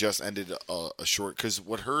looks like it just ended a short, because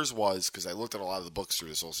what hers was, because I looked at a lot of the books through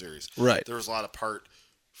this whole series. Right. There was a lot of part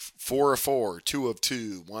 4 of 4, 2 of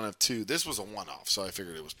 2, 1 of 2. This was a one-off, so I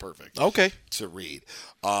figured it was perfect. Okay. To read.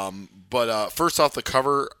 But first off, the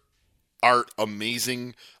cover art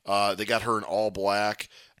amazing. They got her in all black.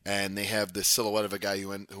 And they have this silhouette of a guy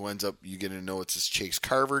who ends up, you get to know it's this Chase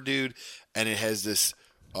Carver dude. And it has this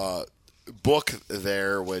book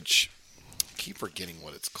there, which I keep forgetting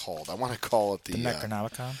what it's called. I want to call it the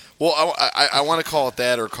Necronomicon? Well, I want to call it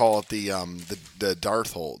that, or call it the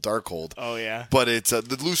Darkhold. Oh, yeah. But it's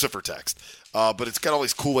the Lucifer text. But it's got all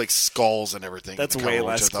these cool like skulls and everything. That's in the way cover,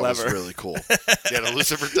 less which I thought clever. was really cool. Yeah, the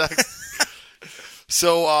Lucifer text.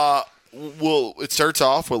 So, it starts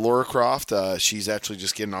off with Laura Croft. She's actually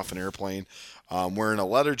just getting off an airplane, wearing a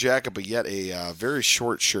leather jacket, but yet a very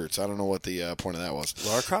short shirt. So I don't know what the point of that was.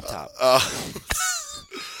 Laura Crop Top.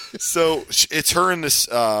 So it's her and this,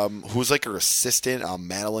 who's like her assistant,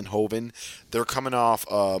 Madeline Hoven. They're coming off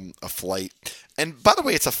a flight. And by the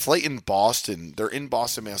way, it's a flight in Boston. They're in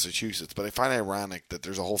Boston, Massachusetts. But I find it ironic that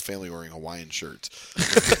there's a whole family wearing Hawaiian shirts.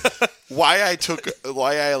 Why I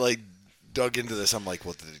dug into this, I'm like,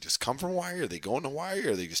 well, did they just come from Hawaii? Are they going to Hawaii?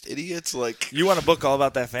 Are they just idiots? Like, You want a book all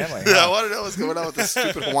about that family? I want to know what's going on with this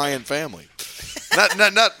stupid Hawaiian family.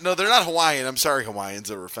 No, they're not Hawaiian. I'm sorry, Hawaiians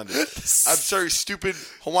that were offended. I'm sorry, stupid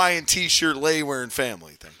Hawaiian T-shirt lay wearing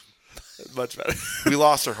family thing. Much better. We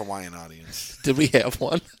lost our Hawaiian audience. did we have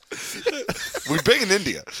one? We're big in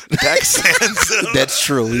India, Pakistan. That's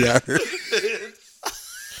true. We are.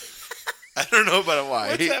 I don't know about Hawaii.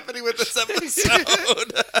 What's happening with this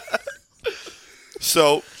episode?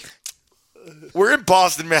 So we're in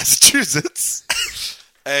Boston, Massachusetts,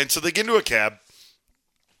 and so they get into a cab,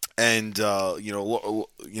 and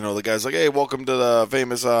the guy's like, "Hey, welcome to the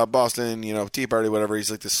famous Boston, Tea Party, whatever."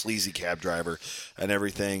 He's like the sleazy cab driver and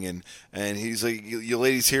everything, and he's like, "You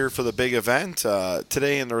ladies here for the big event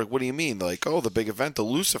today?" And they're like, "What do you mean?" They're like, "Oh, the big event, the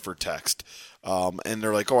Lucifer text," and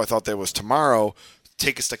they're like, "Oh, I thought that was tomorrow.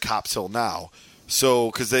 Take us to Cops Hill now."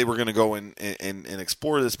 So, because they were going to go and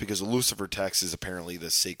explore this, because the Lucifer text is apparently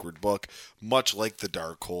this sacred book, much like the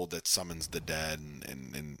Darkhold that summons the dead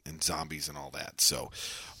and zombies and all that. So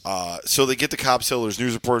they get to Cops Hill. There's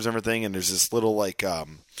news reporters and everything, and there's this little like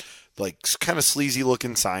kind of sleazy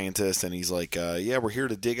looking scientist, and he's like, "Yeah, we're here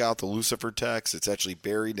to dig out the Lucifer text. It's actually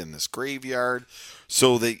buried in this graveyard."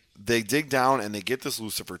 So they dig down and they get this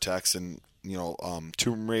Lucifer text, and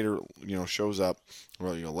Tomb Raider, shows up.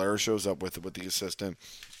 Well, Lara shows up with the assistant,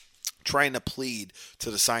 trying to plead to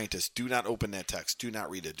the scientist, do not open that text, do not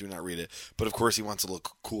read it, do not read it. But of course, he wants to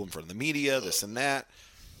look cool in front of the media, this and that.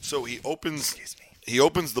 So he opens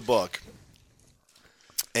the book,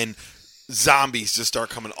 and zombies just start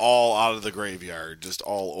coming all out of the graveyard, just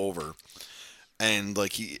all over. And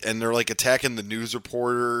they're like attacking the news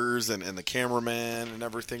reporters and the cameraman and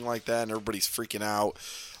everything like that, and everybody's freaking out.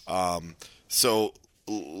 So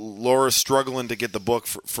Laura's struggling to get the book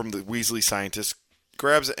from the Weasley scientist,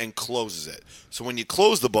 grabs it and closes it. So when you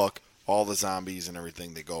close the book, all the zombies and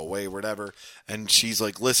everything, they go away, whatever. And she's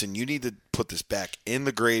like, "Listen, you need to put this back in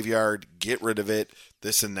the graveyard, get rid of it.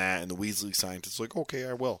 this and that, and the Weasley scientist's like, okay,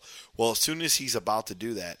 I will. Well, as soon as he's about to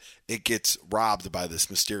do that, it gets robbed by this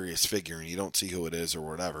mysterious figure, and you don't see who it is or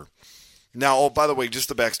whatever. Now, oh, by the way, just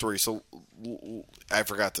the backstory. So, I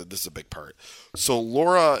forgot that this is a big part. So,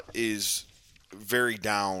 Laura is very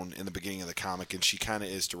down in the beginning of the comic, and she kind of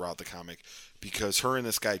is throughout the comic, because her and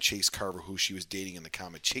this guy, Chase Carver, who she was dating in the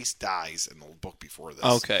comic, Chase dies in the book before this.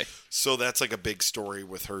 Okay. So, that's like a big story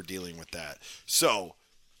with her dealing with that. So,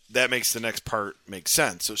 that makes the next part make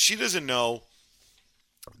sense. So, she doesn't know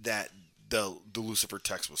that the Lucifer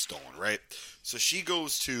text was stolen, right? So, she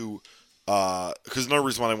goes to... because another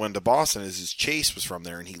reason why I went to Boston is Chase was from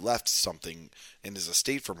there, and he left something in his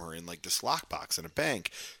estate from her in like this lockbox in a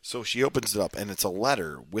bank. So she opens it up, and it's a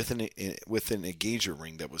letter with an engagement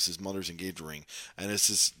ring that was his mother's engagement ring, and it's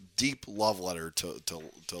this deep love letter to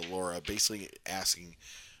Laura, basically asking,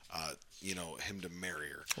 him to marry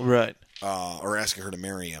her, right? Or asking her to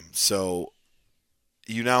marry him. So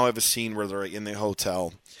you now have a scene where they're in the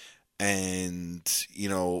hotel, and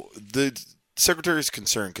the secretary is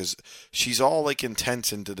concerned because she's all like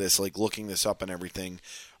intense into this, like looking this up and everything,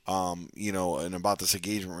 and about this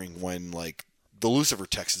engagement ring when like the Lucifer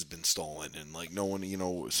text has been stolen and like no one,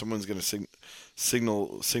 someone's gonna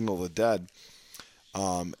signal the dead,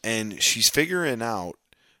 and she's figuring out,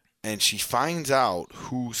 and she finds out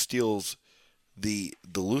who steals the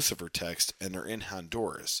Lucifer text, and they're in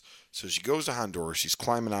Honduras. So she goes to Honduras. She's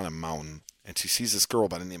climbing on a mountain, and she sees this girl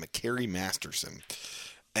by the name of Carrie Masterson.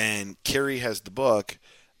 And Carrie has the book,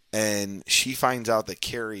 and she finds out that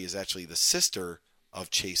Carrie is actually the sister of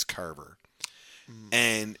Chase Carver.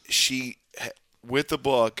 And she, with the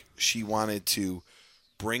book, she wanted to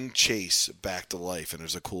bring Chase back to life. And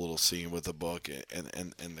there's a cool little scene with the book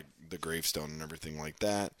and the gravestone and everything like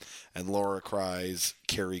that. And Laura cries,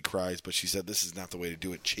 Carrie cries, but she said this is not the way to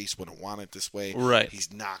do it. Chase wouldn't want it this way. Right.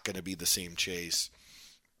 He's not going to be the same Chase,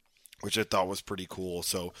 which I thought was pretty cool.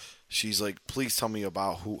 So she's like, please tell me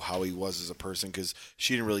about how he was as a person, because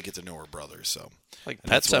she didn't really get to know her brother. So like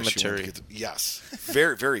Pet Sematary. Yes.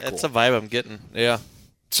 Very, very cool. That's a vibe I'm getting. Yeah.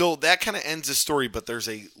 So that kind of ends the story, but there's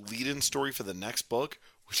a lead-in story for the next book,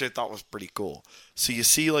 which I thought was pretty cool. So you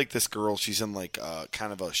see like this girl, she's in like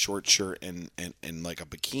kind of a short shirt and like a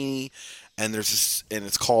bikini, and there's this, and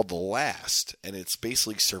it's called The Last, and it's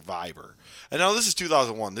basically Survivor. And now this is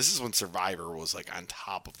 2001. This is when Survivor was like on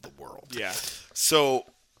top of the world. Yeah. So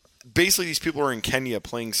basically these people are in Kenya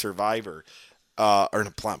playing Survivor, or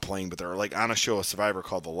not playing, but they're like on a show of Survivor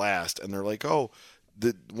called The Last, and they're like, oh,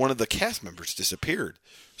 one of the cast members disappeared.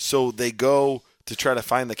 So they go to try to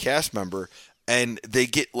find the cast member, and they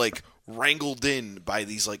get like wrangled in by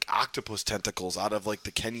these like octopus tentacles out of like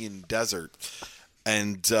the Kenyan desert,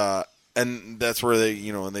 and that's where they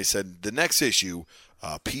and they said the next issue,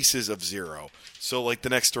 Pieces of Zero. So like the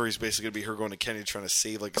next story is basically gonna be her going to Kenya trying to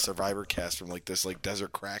save like a Survivor cast from like this like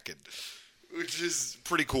desert kraken, which is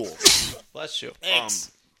pretty cool. Bless you. Thanks.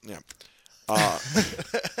 Yeah.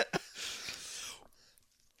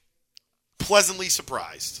 Pleasantly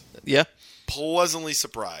surprised. Yeah. Pleasantly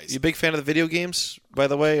surprised. You a big fan of the video games, by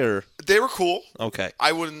the way, or They were cool. okay?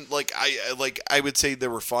 I wouldn't I would say they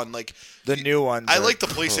were fun. Like The new ones. I are like the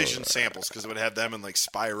cool. PlayStation samples because it would have them in like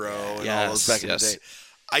Spyro and all Yes, those back in the yes. day.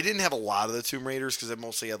 I didn't have a lot of the Tomb Raiders because I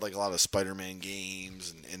mostly had like a lot of Spider-Man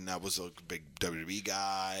games, and I was a big WWE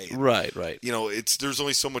guy. And, Right. there's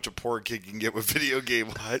only so much a poor kid can get with video game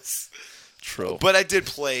wise. True. But I did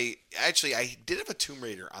play. Actually, I did have a Tomb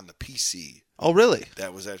Raider on the PC. Oh, really?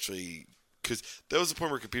 That was actually because that was the point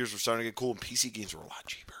where computers were starting to get cool, and PC games were a lot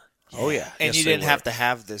cheaper. Oh yeah, and Yes, you they didn't were. have to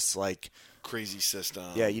have this like. Crazy system.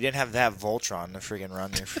 Yeah, you didn't have to have Voltron to friggin'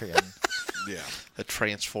 run your friggin'. Yeah. A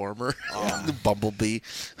Transformer. The Bumblebee.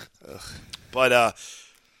 But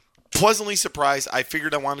pleasantly surprised. I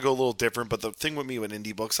figured I wanted to go a little different, but the thing with me with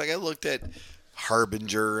indie books, like I looked at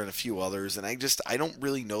Harbinger and a few others, and I don't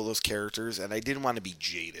really know those characters, and I didn't want to be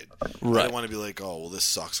jaded. Right. I didn't want to be like, oh, well, this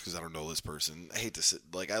sucks because I don't know this person. I hate to sit,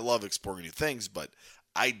 like, I love exploring new things, but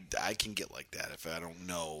I can get like that if I don't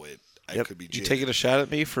know it. I could be You jaded. taking a shot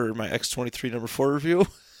at me for my X-23 number 4 review?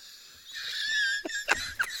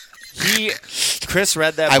 Chris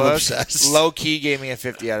read that I'm book. obsessed. Low key gave me a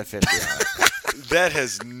 50 out of 50 on it. That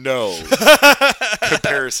has no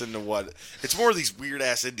comparison to what. It's more of these weird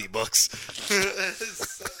ass indie books.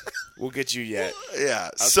 We'll get you yet. Yeah.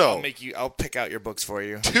 I'll pick out your books for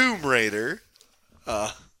you. Tomb Raider.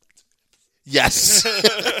 Yes.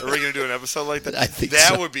 Are we going to do an episode like that? I think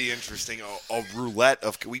that so. would be interesting. A roulette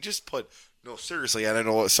of. We just put. No, seriously. I don't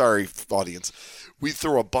know. Sorry, audience. We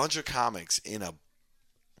throw a bunch of comics in a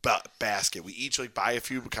basket. We each buy a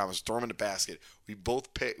few comments, throw them in a basket. We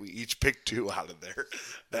each pick 2 out of there.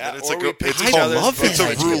 And then it's or we pick it's each called other's it's a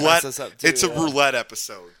books. roulette. Mess us up too, It's a roulette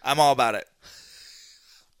episode. I'm all about it.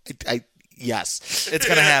 Yes. It's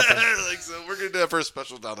gonna happen. So we're gonna do that for a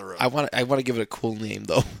special down the road. I want to give it a cool name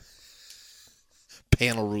though.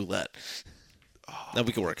 Panel roulette. Now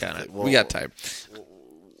we can work on it. We got time.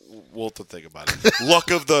 We'll have to think about it.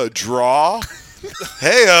 Luck of the draw.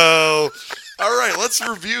 Hey-o. All right, let's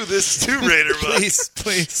review this Tomb Raider book.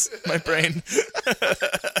 Please, my brain.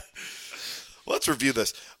 Let's review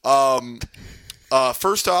this.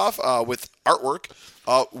 First off, with artwork,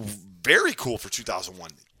 very cool for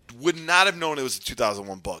 2001. Would not have known it was a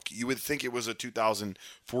 2001 book. You would think it was a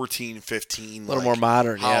 2014, 15. A little more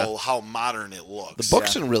modern, how modern it looks. The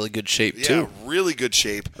book's in really good shape, too. Yeah, really good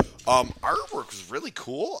shape. Artwork was really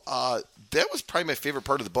cool. That was probably my favorite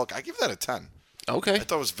part of the book. I give that a 10. Okay. I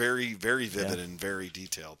thought it was very, very vivid and very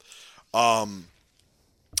detailed.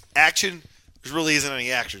 Action, there really isn't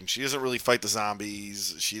any action. She doesn't really fight the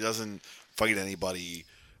zombies. She doesn't fight anybody.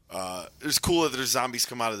 It's cool that there's zombies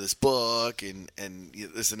come out of this book and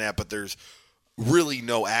this and that, but there's really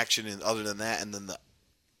no action other than that, and then the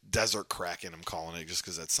desert kraken, I'm calling it, just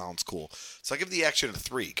because that sounds cool. So I give the action a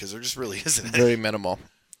 3, because there just really isn't any. Very minimal.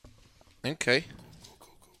 Okay.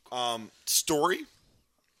 Story?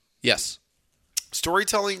 Yes.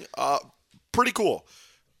 Storytelling, pretty cool.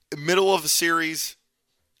 Middle of the series,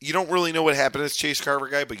 you don't really know what happened to this Chase Carver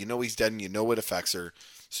guy, but you know he's dead and you know it affects her.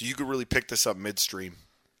 So you could really pick this up midstream.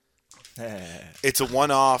 It's a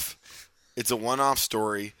one-off. It's a one-off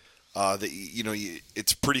story.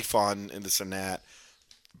 It's pretty fun and this and that.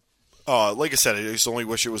 Like I said, I just only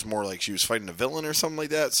wish it was more like she was fighting a villain or something like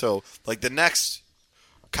that. So, the next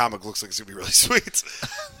comic looks like it's gonna be really sweet.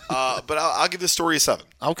 But I'll give this story a 7.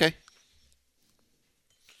 Okay.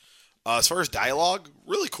 As far as dialogue,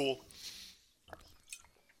 really cool.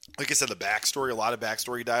 Like I said, the backstory, a lot of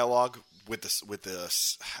backstory dialogue with the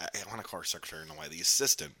I want to call her secretary, no way, the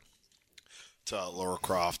assistant to Lara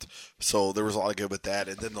Croft. So there was a lot of good with that,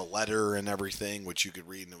 and then the letter and everything, which you could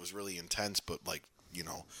read, and it was really intense, but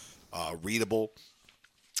readable.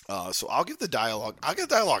 So I'll give dialogue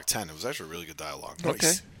 10. It was actually really good dialogue. Okay.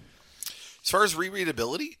 Nice. As far as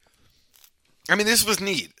rereadability, I mean, this was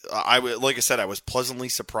neat. Like I said, I was pleasantly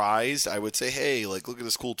surprised. I would say, hey, look at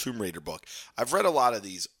this cool Tomb Raider book. I've read a lot of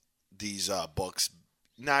these books,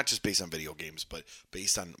 not just based on video games, but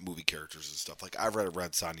based on movie characters and stuff. I've read a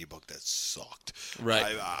Red Sonja book that sucked.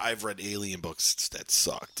 Right. I've read Alien books that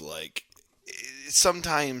sucked.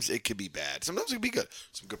 Sometimes it could be bad. Sometimes it could be good.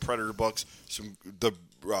 Some good Predator books. The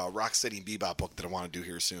Rocksteady and Bebop book that I want to do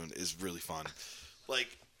here soon is really fun.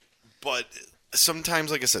 But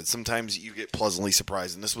sometimes, like I said, sometimes you get pleasantly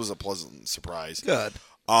surprised, and this was a pleasant surprise. Good.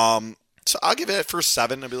 So I'll give it for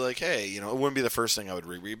 7. I'd be like, hey, it wouldn't be the first thing I would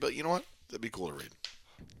reread, but you know what? That'd be cool to read.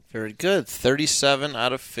 Very good. 37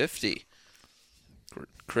 out of 50.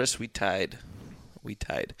 Chris, we tied.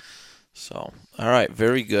 So, all right,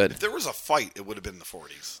 very good. If there was a fight, it would have been the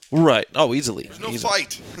 40s. Right. Oh, easily. There's no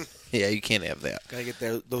fight. Yeah, you can't have that. Gotta get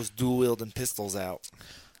those dual-wielding pistols out.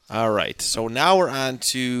 All right, so now we're on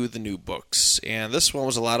to the new books, and this one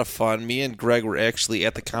was a lot of fun. Me and Greg were actually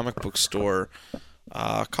at the comic book store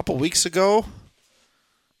a couple weeks ago.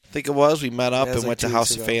 I think it was. We met up and went to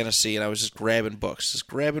House of Fantasy, and I was just grabbing books,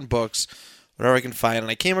 whatever I can find.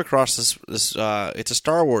 And I came across this it's a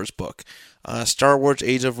Star Wars book, Star Wars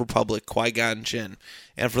Age of Republic, Qui-Gon Jinn.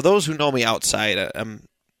 And for those who know me outside, I'm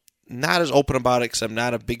not as open about it because I'm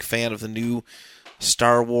not a big fan of the new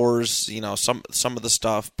Star Wars, some of the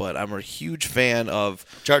stuff, but I'm a huge fan of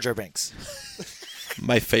Jar Jar Binks.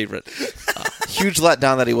 My favorite. Huge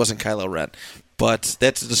letdown that he wasn't Kylo Ren, but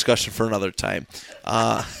that's a discussion for another time.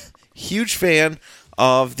 Huge fan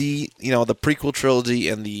of the prequel trilogy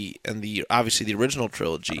and the obviously the original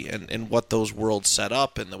trilogy and what those worlds set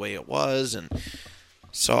up and the way it was, and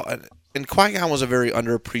so and Qui-Gon was a very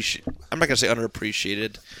underappreciated. I'm not gonna say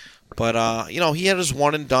underappreciated. But, he had his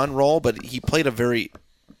one-and-done role, but he played a very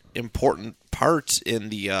important part in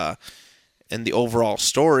the overall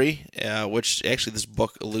story, which actually this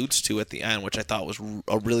book alludes to at the end, which I thought was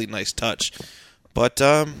a really nice touch. But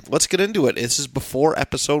let's get into it. This is before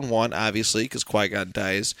Episode 1, obviously, because Qui-Gon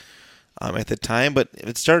dies at the time. But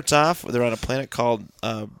it starts off, they're on a planet called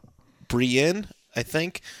Brienne, I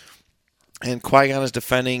think, and Qui-Gon is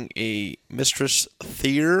defending a Mistress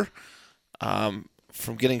Thire,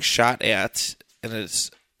 from getting shot at, and it's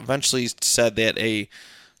eventually said that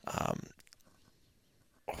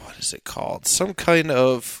what is it called? Some kind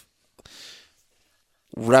of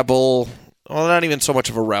rebel well, not even so much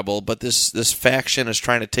of a rebel, but this faction is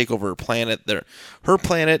trying to take over her planet. Her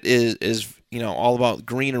planet is all about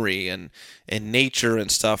greenery and nature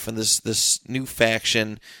and stuff. And this new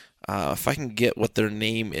faction, if I can get what their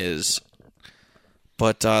name is,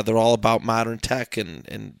 but they're all about modern tech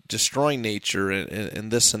and destroying nature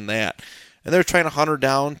and this and that. And they're trying to hunt her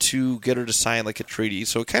down to get her to sign like a treaty.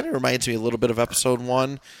 So it kind of reminds me a little bit of Episode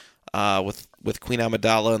 1 with Queen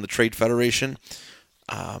Amidala and the Trade Federation.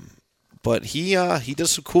 But he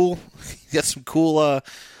does some cool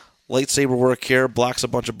lightsaber work here, blocks a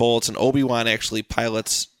bunch of bullets, and Obi-Wan actually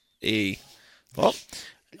pilots a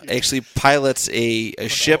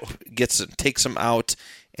ship, takes him out,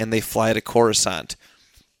 and they fly to Coruscant.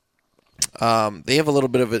 They have a little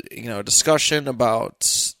bit of a discussion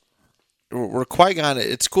about where Qui-Gon.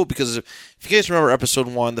 It's cool because if you guys remember Episode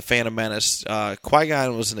 1, The Phantom Menace,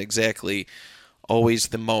 Qui-Gon wasn't exactly always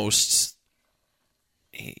the most.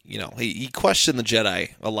 He questioned the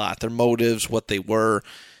Jedi a lot, their motives, what they were,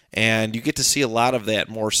 and you get to see a lot of that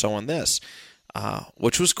more so in this,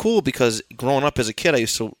 which was cool because growing up as a kid, I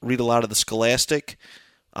used to read a lot of the Scholastic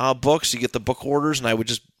books. You get the book orders, and I would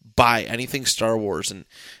just buy anything Star Wars, and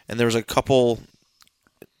there was a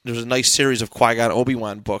nice series of Qui-Gon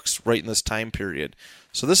Obi-Wan books right in this time period.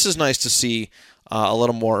 So this is nice to see a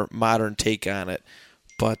little more modern take on it.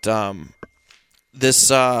 But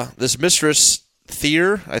this Mistress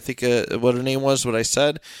Thיר, I think what her name was, what I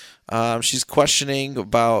said, she's questioning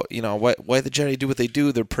about why the Jedi do what they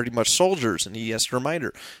do. They're pretty much soldiers, and he has to remind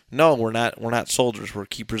her, no, we're not soldiers. We're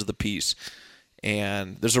keepers of the peace.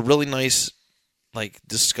 And there's a really nice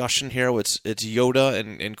discussion here. It's Yoda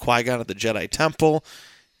and Qui-Gon at the Jedi Temple,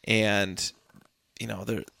 and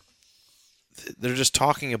they're just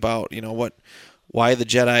talking about why the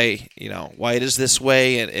Jedi, why it is this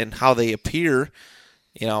way, and how they appear.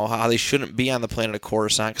 How they shouldn't be on the planet of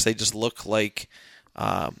Coruscant because they just look like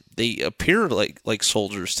they appear like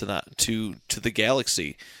soldiers to the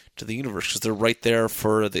galaxy, to the universe, because they're right there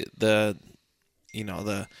for the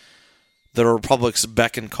Republic's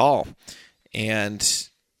beck and call. And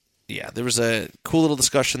yeah, there was a cool little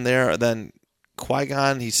discussion there. Then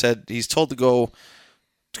Qui-Gon, he said he's told to go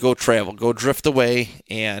travel, go drift away,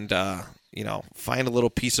 and find a little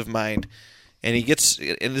peace of mind. And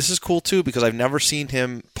and this is cool too because I've never seen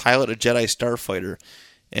him pilot a Jedi starfighter,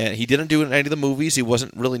 and he didn't do it in any of the movies. He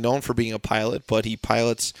wasn't really known for being a pilot, but he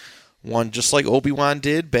pilots one just like Obi-Wan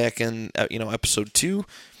did back in Episode 2.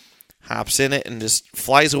 Hops in it and just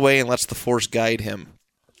flies away and lets the Force guide him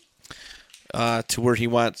to where he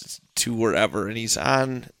wants to, wherever. And he's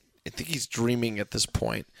on. I think he's dreaming at this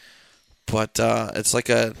point, but it's like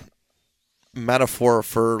a metaphor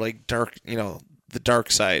for dark, the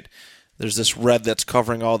dark side. There's this red that's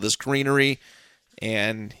covering all this greenery,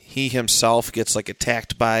 and he himself gets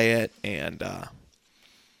attacked by it, and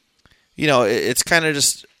it's kind of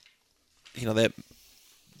just that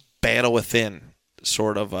battle within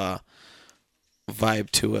sort of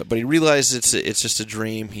vibe to it. But he realizes it's just a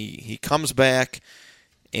dream. He comes back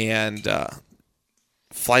and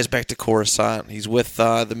flies back to Coruscant. He's with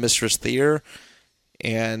the Mistress Thיר,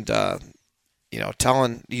 and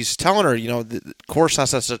he's telling her,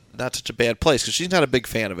 Coruscant's not such a bad place because she's not a big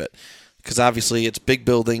fan of it because obviously it's big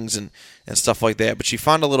buildings and stuff like that. But she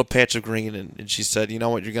found a little patch of green and she said, you know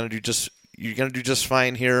what, you're gonna do just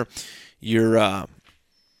fine here.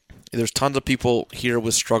 There's tons of people here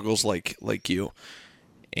with struggles like you.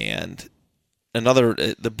 And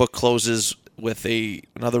the book closes with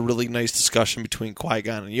another really nice discussion between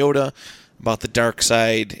Qui-Gon and Yoda about the dark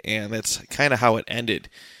side, and that's kind of how it ended.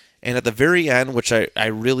 And at the very end, which I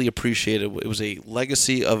really appreciated, it was a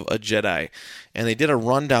legacy of a Jedi. And they did a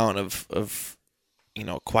rundown of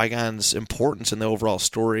Qui-Gon's importance in the overall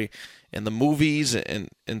story and the movies and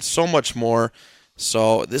so much more.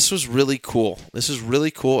 So this was really cool.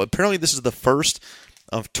 Apparently this is the first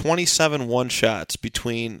of 27 one-shots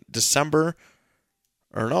between December,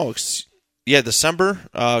 the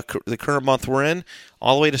current month we're in,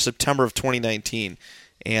 all the way to September of 2019.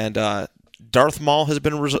 And Darth Maul has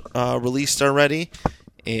been released already,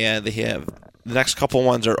 and they have the next couple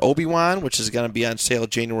ones are Obi-Wan, which is going to be on sale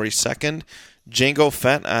January 2nd, Jango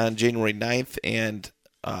Fett on January 9th, and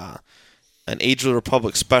an Age of the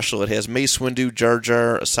Republic special. It has Mace Windu, Jar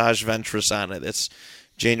Jar, Asajj Ventress on it. It's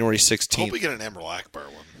January 16th. I hope we get an Admiral Akbar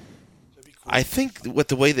one. Cool. I think with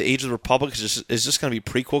the way the Age of the Republic is just going to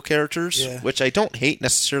be prequel characters, which I don't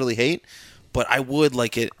necessarily hate, but I would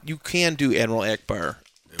like it. You can do Admiral Akbar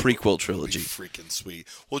prequel trilogy. Freaking sweet.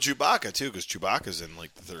 Well, Chewbacca too, because Chewbacca's in the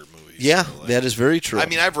third movie. Yeah, so, that is very true. I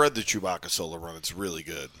mean, I've read the Chewbacca solo run. It's really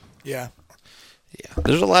good. Yeah. Yeah,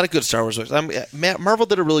 there's a lot of good Star Wars books. Marvel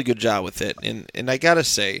did a really good job with it, and I gotta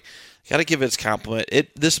say, gotta give it its compliment.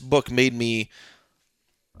 This book made me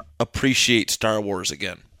appreciate Star Wars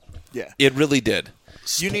again. Yeah, it really did.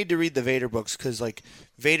 You need to read the Vader books because like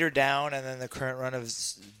Vader Down and then the current run of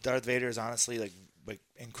Darth Vader is honestly like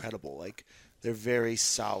incredible. Like they're very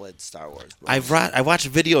solid Star Wars books. I watch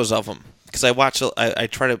videos of them because I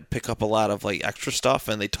try to pick up a lot of like extra stuff,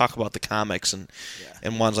 and they talk about the comics and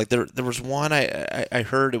ones like there was one I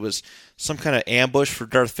heard it was some kind of ambush for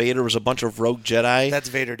Darth Vader. It was a bunch of rogue Jedi. That's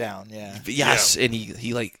Vader Down, yeah. Yes, yeah. And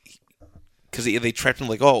he like because they tracked him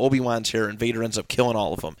like, oh, Obi-Wan's here, and Vader ends up killing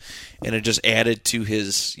all of them, and it just added to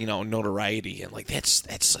his notoriety, and like that's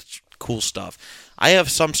such cool stuff. I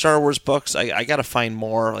have some Star Wars books. I got to find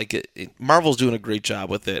more. Like Marvel's doing a great job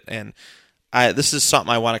with it, and this is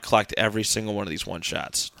something I want to collect every single one of these one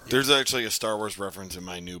shots. There's actually a Star Wars reference in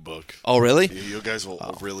my new book. Oh, really? You guys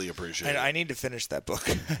will really appreciate it. I need to finish that book.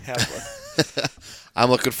 I'm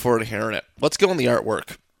looking forward to hearing it. Let's go on the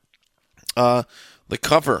artwork. The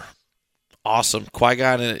cover, awesome.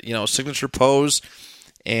 Qui-Gon in signature pose,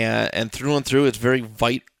 and through and through, it's very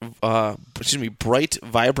bright,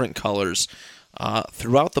 vibrant colors.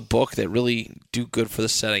 Throughout the book that really do good for the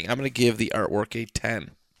setting. I'm going to give the artwork a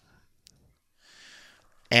 10.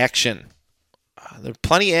 Action. There's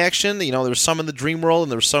plenty of action. There was some in the dream world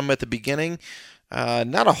and there was some at the beginning.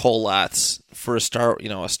 Not a whole lot for a Star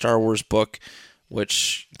Wars book,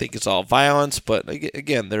 which I think it's all violence, but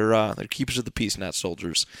again, they're keepers of the peace, not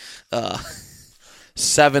soldiers.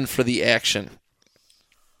 7 for the action.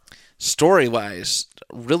 Story-wise,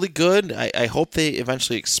 really good. I hope they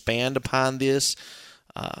eventually expand upon this.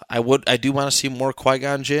 I do want to see more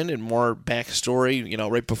Qui-Gon Jinn and more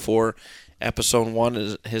backstory. Right before Episode 1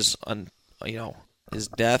 is his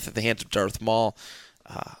death at the hands of Darth Maul.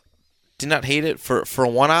 Did not hate it for a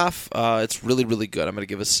one-off. It's really, really good. I'm going to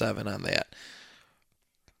give a 7 on that.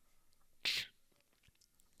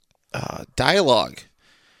 Dialogue.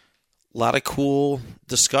 A lot of cool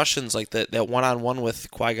discussions, like that one-on-one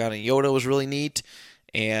with Qui-Gon and Yoda was really neat,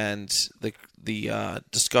 and the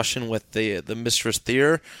discussion with the Mistress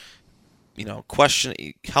Thire,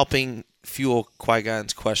 helping fuel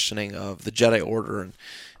Qui-Gon's questioning of the Jedi Order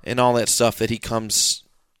and all that stuff that he comes,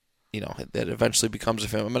 that eventually becomes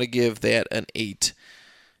of him. I'm going to give that an 8.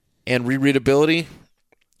 And rereadability,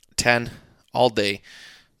 10 all day.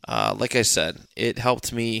 Like I said, it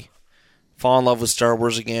helped me fall in love with Star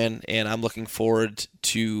Wars again, and I'm looking forward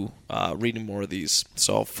to reading more of these.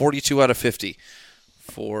 So 42 out of 50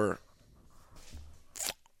 for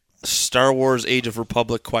Star Wars Age of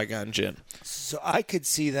Republic Qui-Gon Jinn. So I could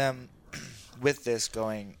see them with this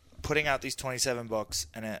putting out these 27 books,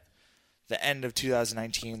 and at the end of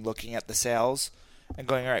 2019 looking at the sales and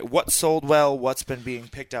going, all right, what sold well, what's been being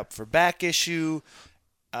picked up for back issue,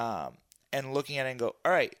 and looking at it and go,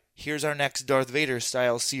 all right, here's our next Darth Vader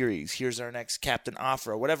style series. Here's our next Captain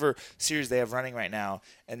Aphra, whatever series they have running right now,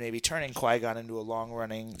 and maybe turning Qui-Gon into a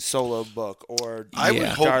long-running solo book or I would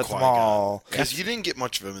hope Darth Qui-Gon, Maul. because you didn't get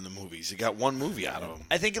much of him in the movies. You got one movie out of him.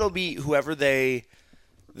 I think it'll be whoever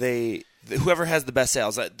whoever has the best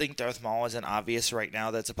sales. I think Darth Maul isn't obvious right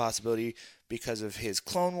now. That's a possibility because of his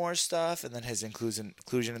Clone Wars stuff and then his inclusion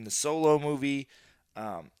in the Solo movie.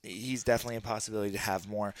 He's definitely a possibility to have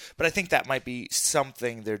more, but I think that might be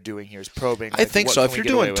something they're doing here is probing. I think so. If you're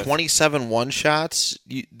doing 27 one-shots,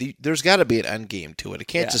 there's got to be an end game to it. It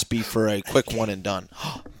can't just be for a quick one and done.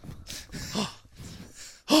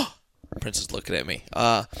 Prince is looking at me.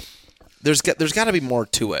 There's got to be more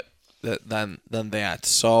to it than that.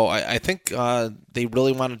 So I think they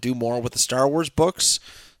really want to do more with the Star Wars books,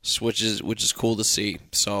 which is cool to see.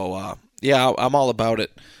 So yeah, I'm all about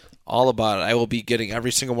it. All about it. I will be getting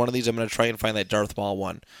every single one of these. I'm going to try and find that Darth Maul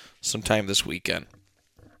one sometime this weekend.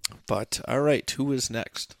 But, all right, who is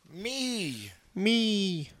next? Me.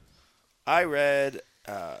 I read,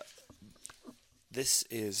 this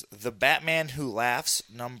is The Batman Who Laughs,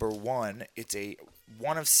 #1. It's a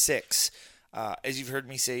 1 of 6. As you've heard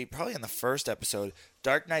me say, probably in the first episode,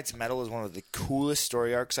 Dark Knight's Metal is one of the coolest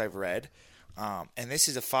story arcs I've read. And this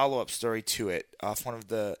is a follow-up story to it off one of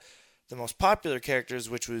the most popular characters,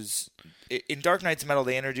 which was in Dark Knight's Metal.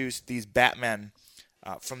 They introduced these Batmen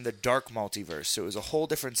from the Dark Multiverse, so it was a whole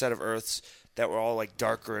different set of Earths that were all like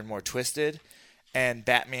darker and more twisted. And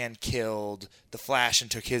Batman killed the Flash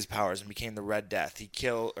and took his powers and became the Red Death.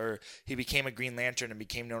 He became a Green Lantern and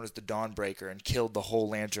became known as the Dawnbreaker and killed the whole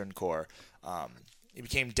Lantern Corps. He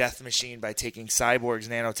became Death Machine by taking Cyborg's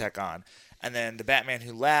nanotech on. And then the Batman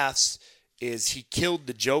Who Laughs is he killed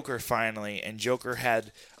the Joker finally, and Joker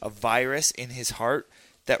had a virus in his heart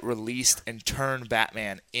that released and turned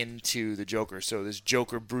Batman into the Joker. So this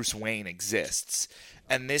Joker Bruce Wayne exists.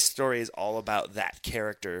 And this story is all about that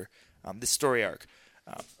character, this story arc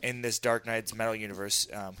in this Dark Knight's Metal universe,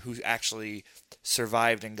 who actually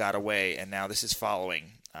survived and got away. And now this is following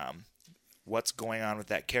what's going on with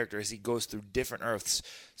that character as he goes through different Earths.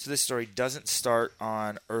 So this story doesn't start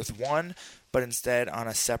on Earth 1, but instead on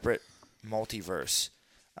a separate multiverse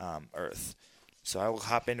Earth. So I will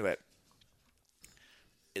hop into it.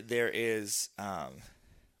 There is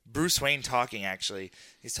Bruce Wayne talking, actually.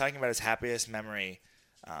 He's talking about his happiest memory,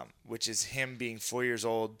 which is him being 4 years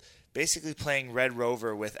old, basically playing Red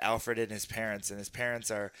Rover with Alfred and his parents. And his parents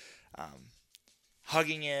are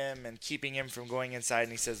hugging him and keeping him from going inside.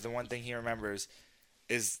 And he says the one thing he remembers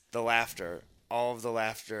is the laughter, all of the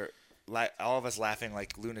laughter, all of us laughing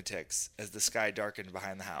like lunatics as the sky darkened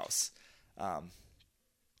behind the house. And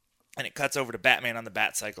it cuts over to Batman on the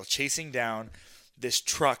Batcycle chasing down this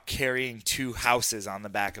truck carrying 2 houses on the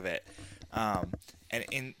back of it.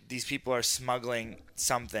 And these people are smuggling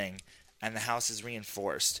something, and the house is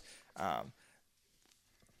reinforced.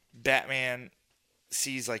 Batman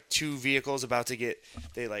sees like 2 vehicles about to get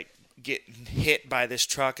hit by this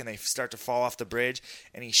truck, and they start to fall off the bridge,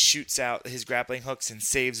 and he shoots out his grappling hooks and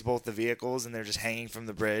saves both the vehicles, and they're just hanging from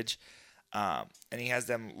the bridge. And he has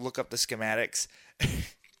them look up the schematics.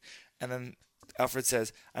 And then Alfred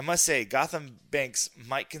says, I must say, Gotham banks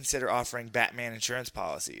might consider offering Batman insurance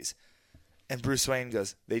policies. And Bruce Wayne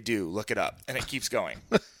goes, they do. Look it up. And it keeps going.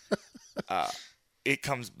 That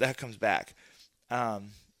comes back.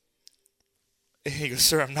 He goes,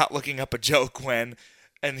 sir, I'm not looking up a joke when...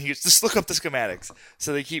 And he goes, just look up the schematics.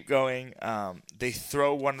 So they keep going. They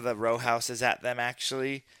throw one of the row houses at them,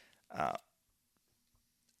 actually. No,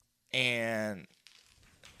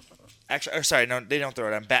 they don't throw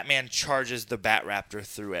it on. Batman charges the Batraptor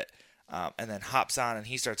through it, and then hops on, and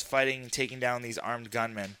he starts fighting, taking down these armed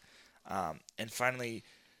gunmen, and finally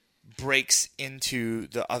breaks into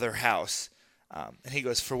the other house. And he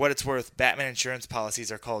goes, for what it's worth, Batman insurance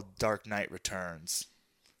policies are called Dark Knight Returns.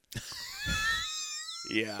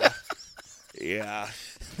 Yeah.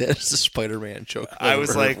 That's the Spider-Man joke. I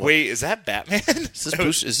was like, wait, is that Batman? Is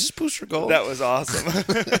this Booster Gold? That was awesome.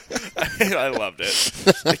 I loved it.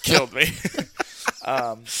 It killed me.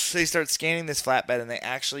 So they start scanning this flatbed, and they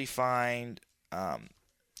actually find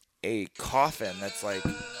a coffin that's like...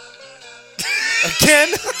 Again?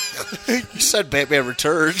 You said Batman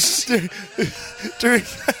Returns. During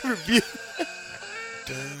my review.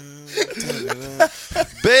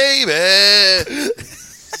 Baby!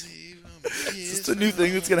 Is this a new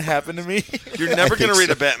thing that's going to happen to me? You're never going to read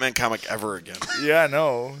a Batman comic ever again. Yeah,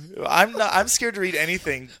 no. I'm scared to read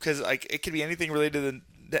anything because like it could be anything related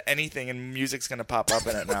to anything, and music's going to pop up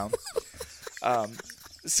in it now.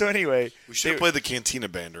 So anyway, we should play the Cantina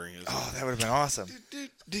band during it. Oh, that would have been awesome.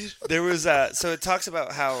 There was so it talks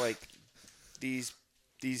about how like these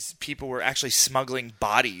people were actually smuggling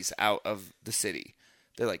bodies out of the city.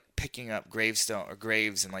 They're like picking up graves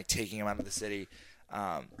and like taking them out of the city.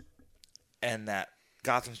 And that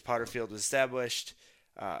Gotham's Potter Field was established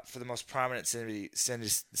for the most prominent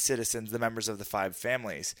citizens, the members of the 5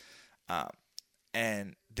 families.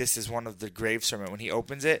 And this is one of the grave sermon. When he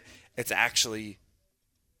opens it, it's actually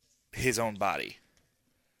his own body.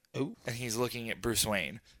 Ooh. And he's looking at Bruce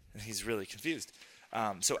Wayne, and he's really confused.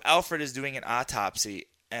 So Alfred is doing an autopsy,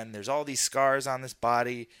 and there's all these scars on this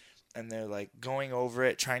body, and they're like going over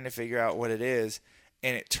it, trying to figure out what it is.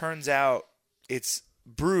 And it turns out it's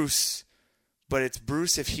Bruce, but it's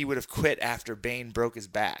Bruce if he would have quit after Bane broke his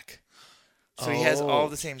back. So he has all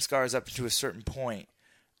the same scars up to a certain point.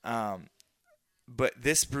 But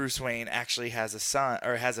this Bruce Wayne actually has a son,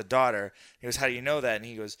 or has a daughter. He goes, how do you know that? And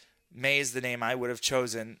he goes, May is the name I would have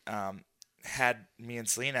chosen had me and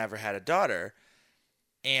Selena ever had a daughter.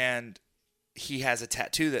 And he has a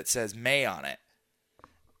tattoo that says May on it.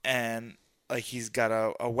 And like he's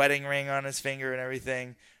got a wedding ring on his finger and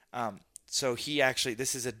everything. So he actually,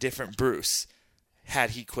 this is a different Bruce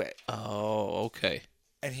had he quit. Oh, okay.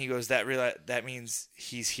 And he goes, that means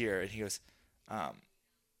he's here. And he goes,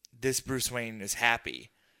 this Bruce Wayne is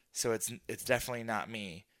happy. So it's definitely not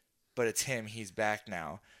me, but it's him. He's back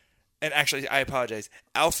now. And actually, I apologize.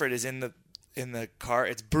 Alfred is in the car.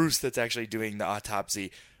 It's Bruce that's actually doing the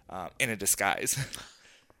autopsy in a disguise.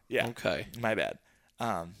 Yeah. Okay. My bad.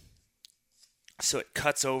 So it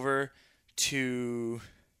cuts over to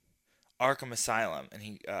Arkham Asylum, and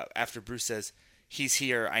he after Bruce says, he's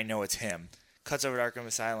here, I know it's him. Cuts over to Arkham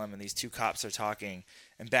Asylum, and these 2 cops are talking,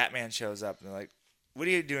 and Batman shows up, and they're like, what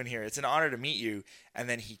are you doing here? It's an honor to meet you. And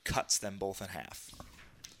then he cuts them both in half.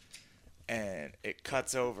 And it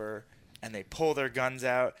cuts over and they pull their guns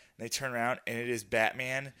out, and they turn around, and it is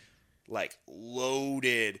Batman, like,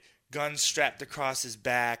 loaded, guns strapped across his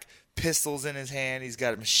back, pistols in his hand, he's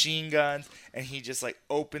got machine guns, and he just, like,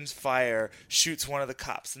 opens fire, shoots one of the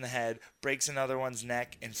cops in the head, breaks another one's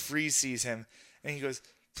neck, and Freeze sees him, and he goes,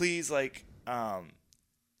 please, like, the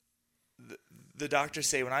doctors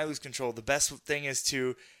say when I lose control, the best thing is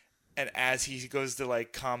to... And as he goes to,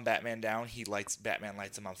 like, calm Batman down, Batman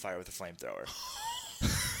lights him on fire with a flamethrower.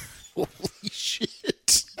 Holy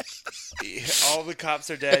shit. All the cops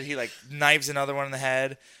are dead. He, like, knives another one in the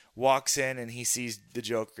head, walks in, and he sees the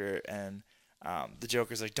Joker. And the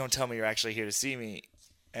Joker's like, don't tell me you're actually here to see me.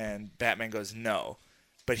 And Batman goes, no.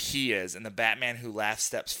 But he is. And the Batman who laughs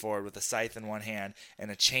steps forward with a scythe in one hand and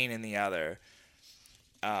a chain in the other.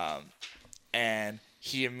 And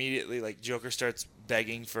he immediately, like, Joker starts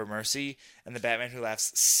begging for mercy, and the Batman who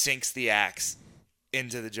laughs sinks the axe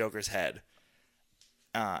into the Joker's head.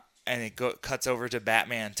 And it cuts over to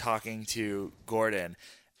Batman talking to Gordon,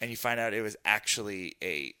 and you find out it was actually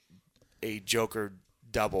a Joker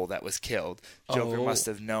double that was killed. Joker must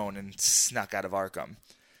have known and snuck out of Arkham.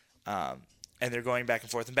 And they're going back and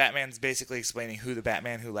forth, and Batman's basically explaining who the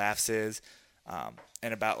Batman who laughs is,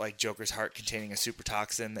 and about, like, Joker's heart containing a super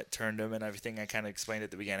toxin that turned him and everything I kind of explained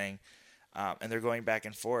at the beginning. And they're going back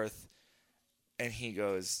and forth, and he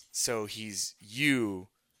goes, so he's you,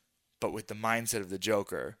 but with the mindset of the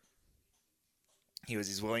Joker.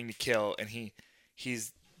 He's willing to kill, and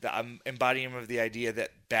he's the embodiment of the idea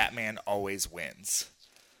that Batman always wins.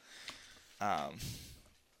 And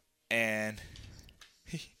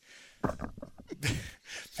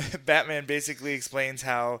Batman basically explains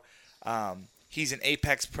how he's an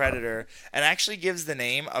apex predator, and actually gives the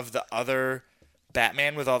name of the other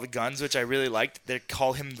Batman with all the guns, which I really liked. They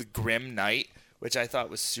call him the Grim Knight, which I thought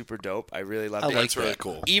was super dope. I really loved it. That's really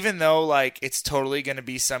cool. Even though, like, it's totally going to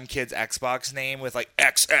be some kid's Xbox name with, like,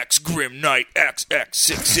 XX Grim Knight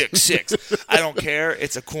XX666. I don't care.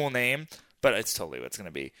 It's a cool name, but it's totally what it's going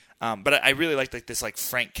to be. But I really liked, like, this, like,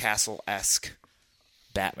 Frank Castle-esque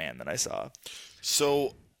Batman that I saw.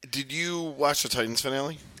 So, did you watch the Titans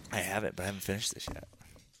finale? I haven't, but I haven't finished this yet.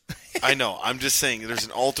 I know. I'm just saying there's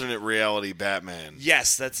an alternate reality Batman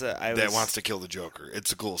Yes, that wants to kill the Joker. It's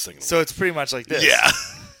the coolest thing. So it's pretty much like this. Yeah.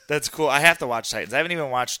 That's cool. I have to watch Titans. I haven't even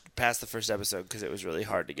watched past the first episode because it was really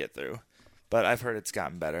hard to get through. But I've heard it's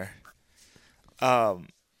gotten better.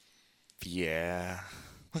 Yeah.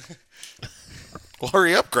 Well,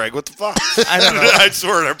 hurry up, Greg. What the fuck? I don't know. I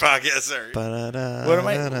swear our podcast. Sorry.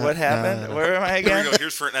 What happened? Where am I again? Here we go.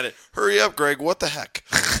 Here's for an edit. Hurry up, Greg. What the heck?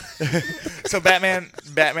 So Batman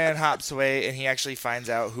hops away, and he actually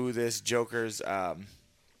finds out who this Joker's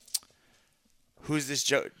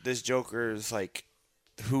this Joker's, like,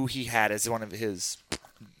 who he had as one of his.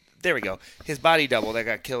 There we go. His body double that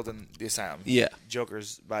got killed in the asylum. Yeah.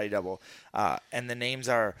 Joker's body double. And the names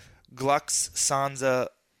are Glux, Sansa,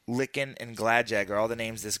 Licken, and Gladjag are all the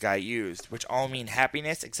names this guy used, which all mean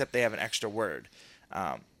happiness, except they have an extra word.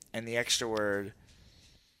 And the extra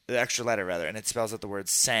letter, and it spells out the word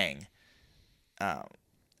sang.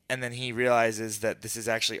 And then he realizes that this is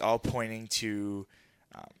actually all pointing to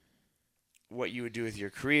what you would do with your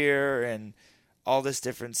career and all this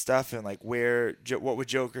different stuff, and, like, what would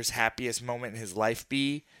Joker's happiest moment in his life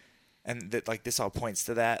be, and that, like, this all points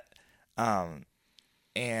to that.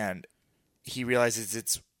 And he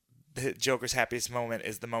realizes Joker's happiest moment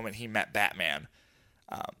is the moment he met Batman,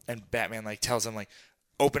 and Batman, like, tells him, like,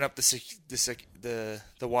 open up the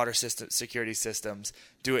water system security systems,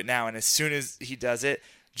 do it now. And as soon as he does it,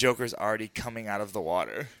 Joker's already coming out of the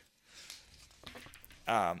water.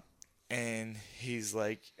 And he's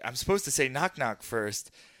like, I'm supposed to say knock knock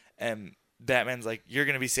first, and Batman's like, you're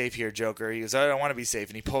gonna be safe here, Joker. He goes, I don't want to be safe,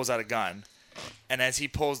 and he pulls out a gun. And as he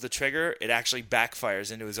pulls the trigger, it actually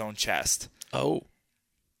backfires into his own chest. Oh.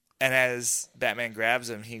 And as Batman grabs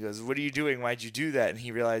him, he goes, what are you doing? Why'd you do that? And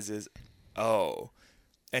he realizes, oh.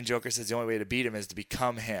 And Joker says the only way to beat him is to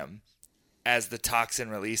become him as the toxin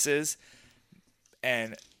releases.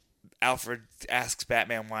 And Alfred asks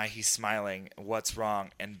Batman why he's smiling, what's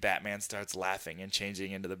wrong, and Batman starts laughing and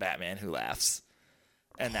changing into the Batman who laughs.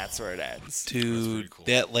 And that's where it ends. Dude, cool.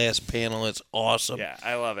 That last panel is awesome. Yeah,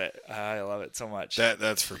 I love it. I love it so much.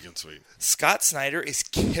 That's freaking sweet. Scott Snyder is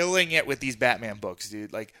killing it with these Batman books,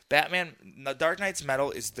 dude. Like, Batman, Dark Knight's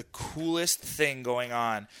Metal is the coolest thing going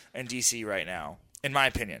on in DC right now, in my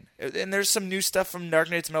opinion. And there's some new stuff from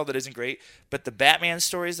Dark Knight's Metal that isn't great, but the Batman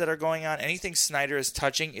stories that are going on, anything Snyder is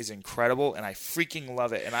touching is incredible, and I freaking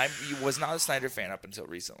love it. And I was not a Snyder fan up until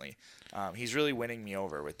recently. He's really winning me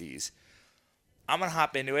over with these. I'm going to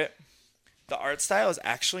hop into it. the art style is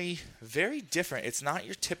actually very different. It's not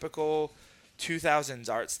your typical 2000s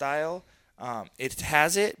art style. It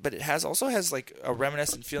has it, but it also has like a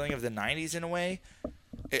reminiscent feeling of the 90s in a way.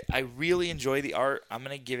 I really enjoy the art. I'm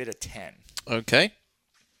going to give it a 10. Okay.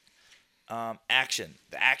 Action.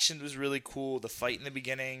 The action was really cool. The fight in the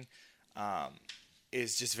beginning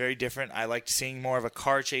is just very different. I liked seeing more of a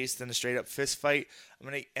car chase than a straight up fist fight.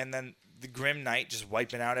 And then the Grim Knight just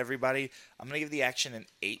wiping out everybody. I'm going to give the action an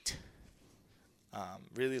 8.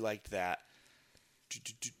 Really liked that.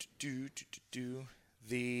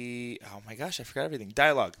 Oh my gosh, I forgot everything.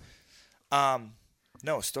 Dialogue.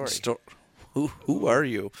 No, story. Who are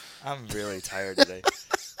you? I'm really tired today.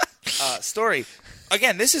 Story.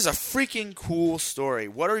 Again, this is a freaking cool story.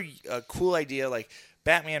 What a cool idea, like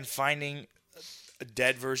Batman finding a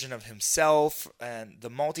dead version of himself and the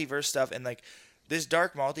multiverse stuff, and like this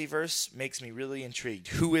dark multiverse makes me really intrigued.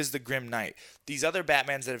 Who is the Grim Knight? These other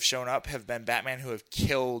Batmans that have shown up have been Batman who have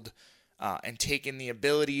killed and taken the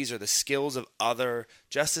abilities or the skills of other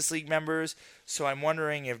Justice League members. So I'm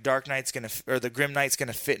wondering if the Grim Knight's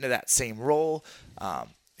gonna fit into that same role.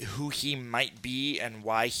 Who he might be and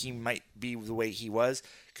why he might be the way he was,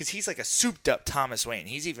 because he's like a souped up Thomas Wayne.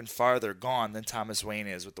 He's even farther gone than Thomas Wayne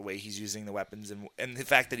is with the way he's using the weapons and the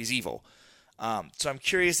fact that he's evil. So I'm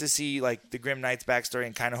curious to see like the Grim Knight's backstory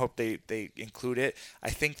and kind of hope they include it. I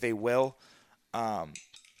think they will.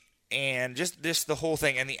 And just the whole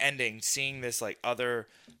thing and the ending, seeing this like other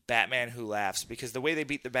Batman Who Laughs, because the way they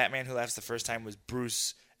beat the Batman Who Laughs the first time was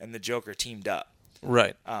Bruce and the Joker teamed up.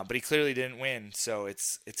 Right. But he clearly didn't win, so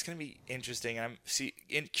it's going to be interesting. And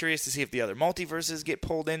I'm curious to see if the other multiverses get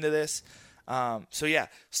pulled into this. So yeah,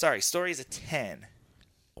 story is a 10.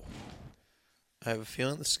 I have a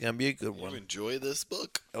feeling this is going to be a good one. You enjoy this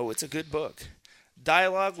book? Oh, it's a good book.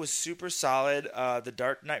 Dialogue was super solid. The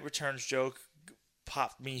Dark Knight Returns joke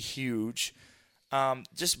popped me huge.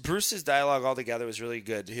 Just Bruce's dialogue altogether was really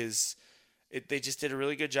good. They just did a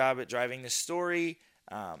really good job at driving the story.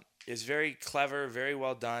 Is very clever, very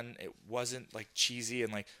well done. It wasn't like cheesy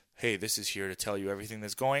and like, hey, this is here to tell you everything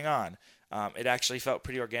that's going on. It actually felt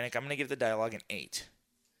pretty organic. I'm going to give the dialogue an 8.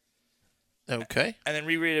 Okay. And then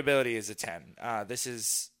rereadability is a 10. I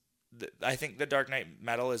think the Dark Knight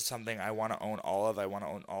Metal is something I want to own all of. I want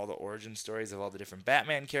to own all the origin stories of all the different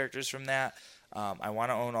Batman characters from that. I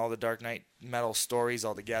want to own all the Dark Knight Metal stories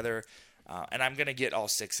all together. And I'm gonna get all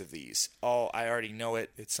 6 of these. I already know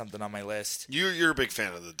it. It's something on my list. You're a big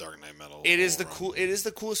fan of the Dark Knight Metal. It is the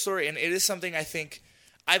coolest story, and it is something I think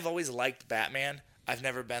I've always liked Batman. I've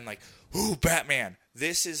never been like, ooh, Batman.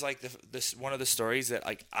 This is like this one of the stories that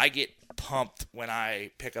like I get pumped when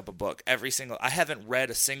I pick up a book. I haven't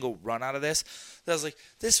read a single run out of this. I was like,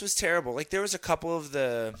 this was terrible. Like there was a couple of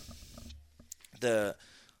the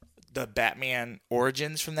Batman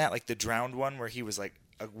origins from that, like the drowned one where he was like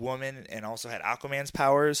a woman and also had Aquaman's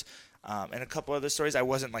powers, and a couple other stories. I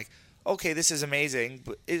wasn't like, okay, this is amazing,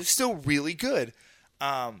 but it's still really good.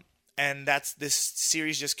 And this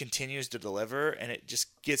series just continues to deliver, and it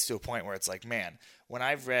just gets to a point where it's like, man, when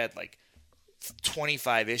I've read like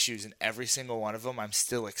 25 issues and every single one of them, I'm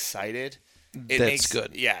still excited. That's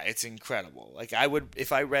good. Yeah, it's incredible. Like I would,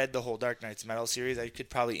 if I read the whole Dark Knight's Metal series, I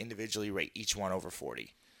could probably individually rate each one over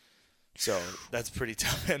 40. So that's pretty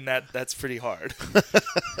tough, and that's pretty hard.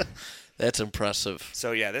 That's impressive.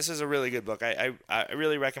 So yeah, this is a really good book. I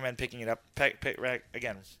really recommend picking it up.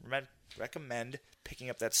 Recommend picking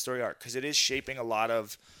up that story arc because it is shaping a lot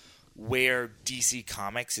of where DC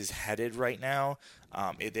Comics is headed right now.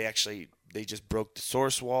 They just broke the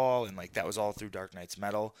source wall, and like that was all through Dark Knight's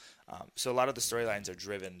Metal. So a lot of the storylines are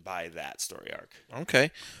driven by that story arc.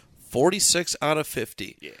 Okay, 46 out of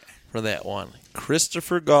 50. Yeah. For that one.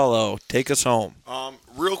 Christopher Gallo, take us home.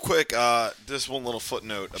 Real quick, this one little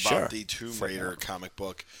footnote about the Tomb Raider comic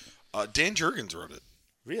book. Dan Jurgens wrote it.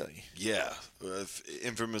 Really? Yeah.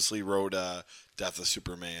 Infamously wrote Death of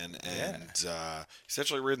Superman, and he's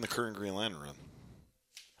actually reading the current Green Lantern run.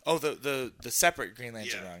 Oh, the separate Green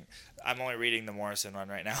Lantern run. I'm only reading the Morrison run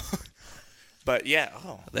right now. But yeah,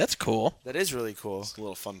 that's cool. That is really cool. It's a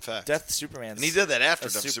little fun fact. Death of Superman. And he did that after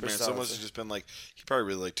Death of Superman. Someone has just been like, he probably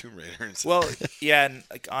really liked Tomb Raider. Well, yeah, and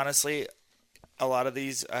like honestly, a lot of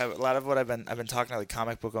what I've been talking to like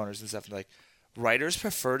comic book owners and stuff, and like writers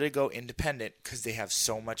prefer to go independent because they have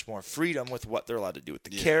so much more freedom with what they're allowed to do with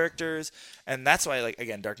the characters, and that's why like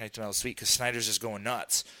again, Dark Knight's Metal is sweet because Snyder's just going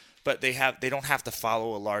nuts. But they don't have to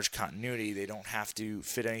follow a large continuity. They don't have to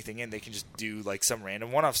fit anything in. They can just do like some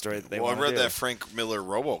random one-off story that they want to do. Well, I read that Frank Miller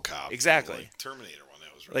RoboCop. Exactly. Like, Terminator one.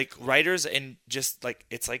 That was really like cool. Writers and just like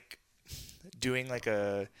it's like doing like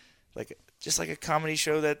a comedy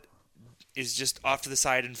show that is just off to the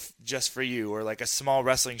side and just for you, or like a small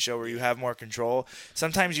wrestling show where you have more control.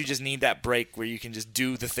 Sometimes you just need that break where you can just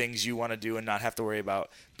do the things you want to do and not have to worry about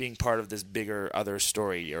being part of this bigger other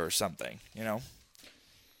story or something, you know?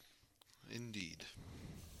 Indeed.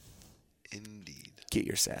 Get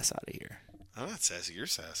your sass out of here. I'm not sassy. You're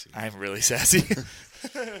sassy. I'm really sassy.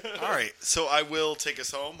 All right. So I will take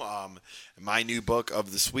us home. My new book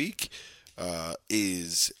of this week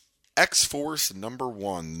is X-Force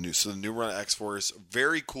 #1. So the new run of X-Force.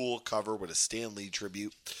 Very cool cover with a Stan Lee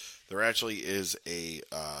tribute. There actually is a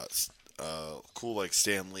cool like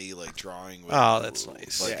Stan Lee like drawing. With, that's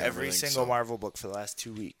nice. Like, every single Marvel book for the last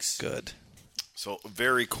 2 weeks. Good. So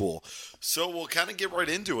very cool. So we'll kind of get right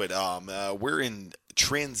into it. We're in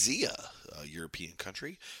Transia, a European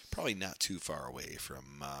country, probably not too far away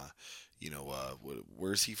from,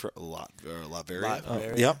 where's he from?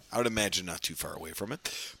 Latveria. Yeah. I would imagine not too far away from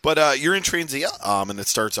it. But you're in Transia, and it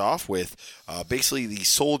starts off with basically these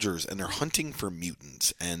soldiers, and they're hunting for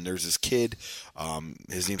mutants. And there's this kid,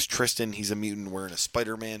 his name's Tristan. He's a mutant wearing a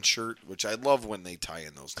Spider-Man shirt, which I love when they tie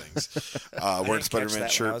in those things. Wearing a Spider-Man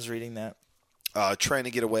shirt. When I was reading that. Trying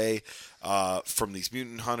to get away from these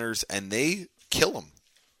mutant hunters, and they kill him.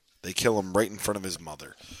 They kill him right in front of his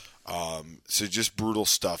mother. So just brutal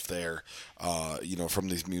stuff there, from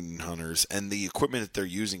these mutant hunters. And the equipment that they're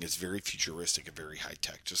using is very futuristic and very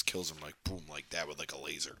high-tech. Just kills them like boom, like that with like a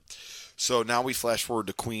laser. So now we flash forward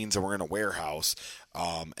to Queens, and we're in a warehouse,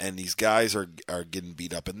 and these guys are getting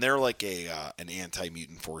beat up, and they're like an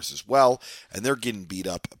anti-mutant force as well, and they're getting beat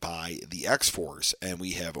up by the X-Force, and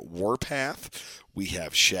we have Warpath, we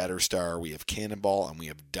have Shatterstar, we have Cannonball, and we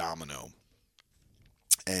have Domino,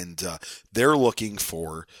 and they're looking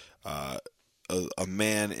for a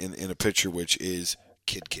man in a picture which is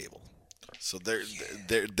Kid Cable. So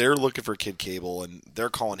they're looking for Kid Cable, and they're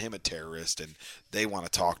calling him a terrorist, and they want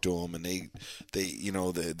to talk to him, and they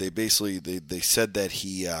basically said that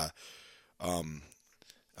he is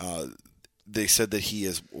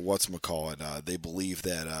whatchamacallit. They believe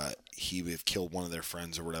that he would have killed one of their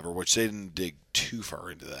friends or whatever, which they didn't dig too far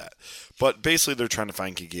into that. But basically, they're trying to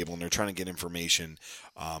find Kid Cable, and they're trying to get information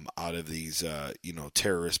out of these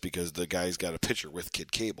terrorists, because the guy's got a picture with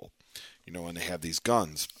Kid Cable, and they have these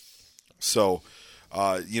guns. So,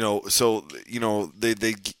 they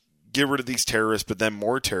get rid of these terrorists, but then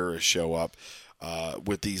more terrorists show up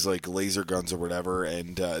with these like laser guns or whatever.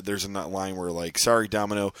 And there's a line where like, sorry,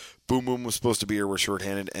 Domino, Boom Boom was supposed to be here. We're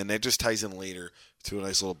shorthanded, and that just ties in later to a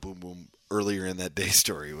nice little Boom Boom earlier in that day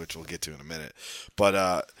story, which we'll get to in a minute.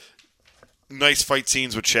 But nice fight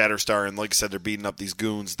scenes with Shatterstar, and like I said, they're beating up these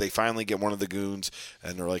goons. They finally get one of the goons,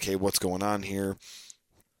 and they're like, hey, what's going on here?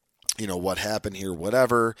 What happened here,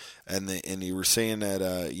 whatever. And he was saying that,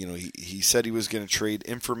 he said he was going to trade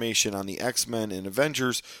information on the X-Men and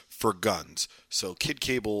Avengers for guns. So Kid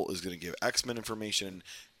Cable is going to give X-Men information,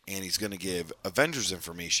 and he's going to give Avengers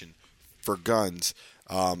information for guns.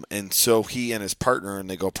 And so he and his partner, and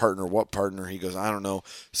they go, partner, what partner? He goes, I don't know,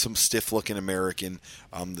 some stiff-looking American.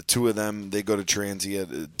 The two of them, they go to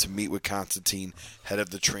Transia to meet with Constantine, head of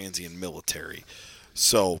the Transian military.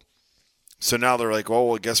 So now they're like,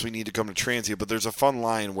 well, I guess we need to come to Transia. But there's a fun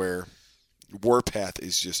line where Warpath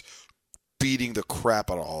is just beating the crap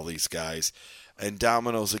out of all these guys. And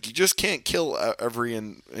Domino's like, you just can't kill every...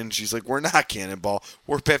 And she's like, we're not Cannonball.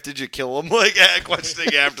 Warpath, did you kill him? Like,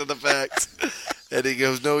 questioning after the fact. And he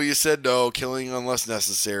goes, no, you said no, killing unless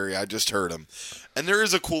necessary. I just heard him. And there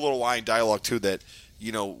is a cool little line dialogue, too, that...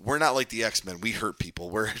 we're not like the X-Men. We hurt people.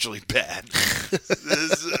 We're actually bad.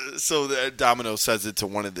 So Domino says it to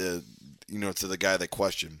one of the... to the guy that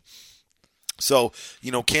questioned. So,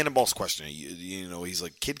 Cannonball's questioning. He's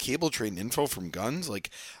like, Kid Cable trading info from guns?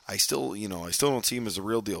 Like, I still don't see him as a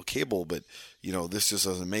real deal Cable, but, this just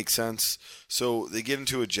doesn't make sense. So they get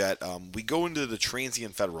into a jet. We go into the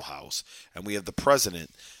Transian Federal House, and we have the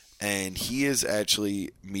president, and he is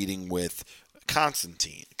actually meeting with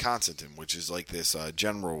Constantine, which is like this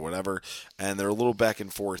general or whatever, and they're a little back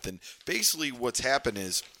and forth. And basically what's happened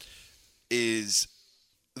is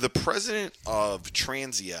the president of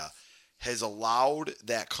Transia has allowed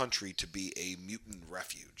that country to be a mutant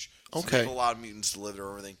refuge. So they've allowed mutants to live there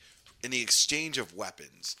and everything in the exchange of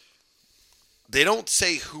weapons. They don't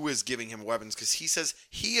say who is giving him weapons, because he says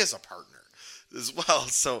he is a partner as well.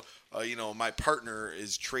 So, my partner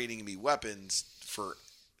is trading me weapons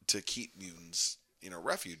to keep mutants in a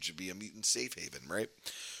refuge, to be a mutant safe haven, right?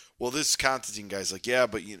 Well, this Constantine guy's like, yeah,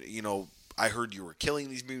 but I heard you were killing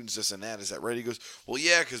these mutants, this and that. Is that right? He goes, well,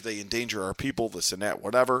 yeah, because they endanger our people, this and that,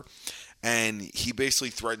 whatever. And he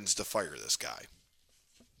basically threatens to fire this guy.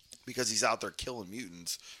 because he's out there killing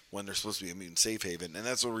mutants when they're supposed to be a mutant safe haven, and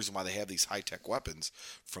that's the reason why they have these high-tech weapons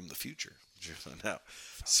from the future.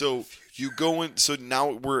 So you go in. So now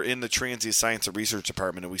we're in the Transient Science and Research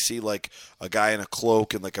Department, and we see like a guy in a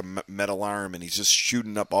cloak and like a metal arm, and he's just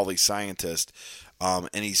shooting up all these scientists, and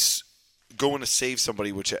he's going to save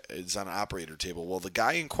somebody, which is on an operator table. Well, the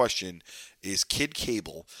guy in question is Kid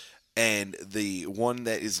Cable, and the one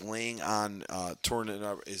that is laying on torn it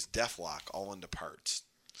up is Deathlock, all into parts.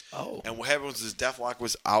 Oh. And what happened was Deathlock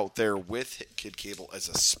was out there with Kid Cable as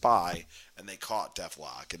a spy, and they caught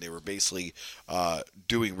Deathlock, and they were basically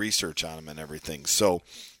doing research on him and everything. So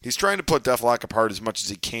he's trying to put Deathlock apart as much as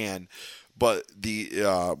he can, but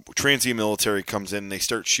the transient military comes in, and they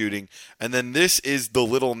start shooting. And then this is the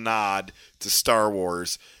little nod to Star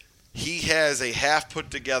Wars. He has a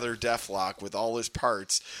half-put-together Deathlock with all his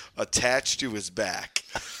parts attached to his back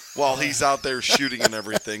while he's out there shooting and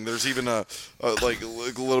everything. There's even a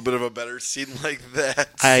little bit of a better scene like that.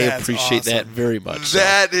 That's appreciate awesome. That very much.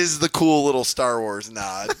 That is the cool little Star Wars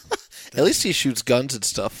nod. At least he shoots guns and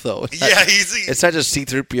stuff, though. It's not just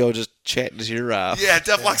C-3PO just chatting his ear off. Yeah,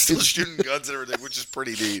 Deathlock's still shooting guns and everything, which is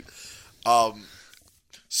pretty neat.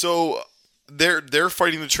 So they're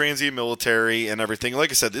fighting the transient military and everything. Like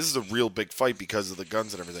I said, this is a real big fight because of the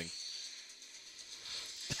guns and everything.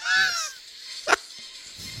 Yes.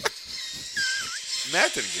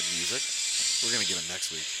 Matt didn't get music. We're going to get him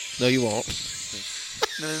next week. No, you won't.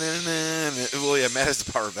 Well, yeah, Matt has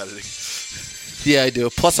the power of editing. Yeah, I do.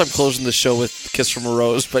 Plus, I'm closing the show with Kiss from a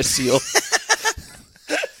Rose by Seal.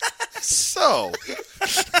 So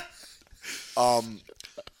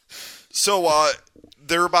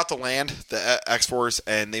they're about to land, the X-Force,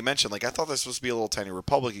 and they mentioned, like, I thought this was supposed to be a little tiny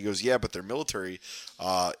republic. He goes, yeah, but their military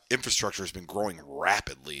infrastructure has been growing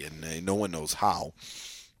rapidly, and no one knows how.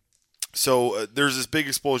 So there's this big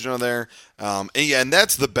explosion on there, and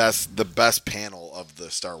that's the best panel of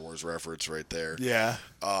the Star Wars reference right there. Yeah.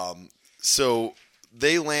 So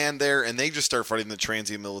they land there, and they just start fighting the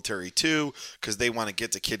transient military too, because they want to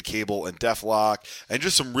get to Kid Cable and Deathlock, and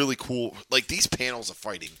just some really cool, like, these panels of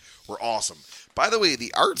fighting were awesome. By the way,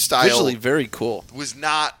 the art style visually very cool. Was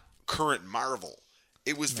not current Marvel.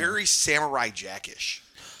 It was very Samurai Jack-ish.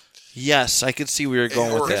 Yes, I could see where you're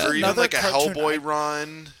going with that. Or even like a Hellboy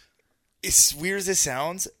run. As weird as it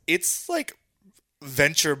sounds, it's like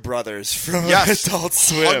Venture Brothers from Adult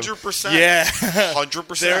Swim. 100%. Yeah.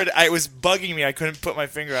 100%. It was bugging me. I couldn't put my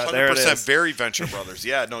finger out. 100%. There it is. Very Venture Brothers.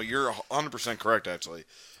 Yeah, no, you're 100% correct, actually.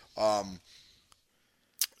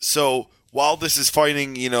 So while this is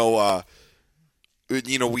fighting, we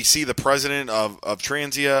see the president of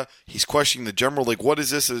Transia. He's questioning the general, like, what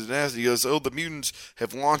is this? And he goes, oh, the mutants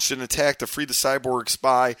have launched an attack to free the cyborg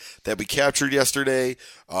spy that we captured yesterday.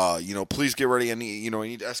 Please get ready. I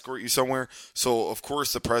need to escort you somewhere. So, of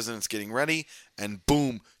course, the president's getting ready, and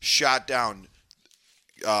boom, shot down.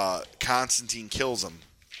 Constantine kills him.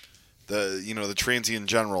 The transient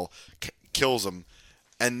general kills him.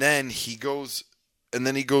 And then he goes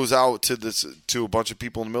out to a bunch of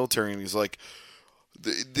people in the military, and he's like,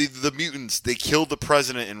 The mutants, they killed the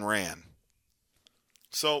president and ran.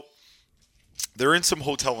 So they're in some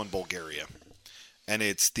hotel in Bulgaria, and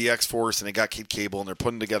it's the X-Force, and they got Kid Cable, and they're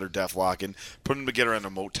putting together Deathlock and putting them together in a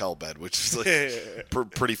motel bed, which is like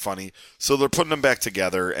pretty funny. So they're putting them back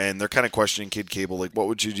together, and they're kind of questioning Kid Cable, like, what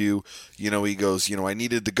would you do? He goes, I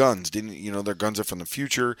needed the guns. Didn't their guns are from the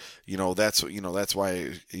future. That's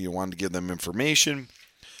why you wanted to give them information,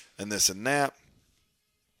 and this and that.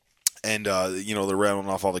 And they're rattling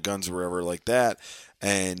off all the guns or whatever like that,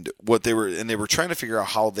 and they were trying to figure out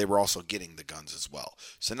how they were also getting the guns as well.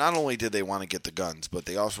 So not only did they want to get the guns, but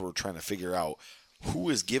they also were trying to figure out who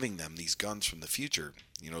is giving them these guns from the future.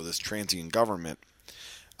 This transient government,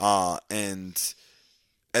 and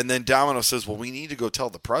then Domino says, "Well, we need to go tell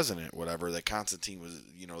the president, whatever, that Constantine was,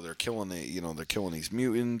 they're killing these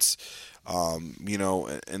mutants."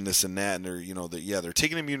 And this and that, and they're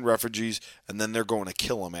taking the mutant refugees, and then they're going to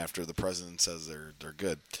kill them after the president says they're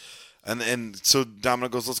good. And so Domino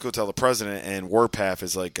goes, let's go tell the president, and Warpath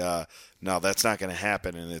is like, no, that's not going to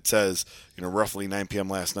happen. And it says, roughly 9 p.m.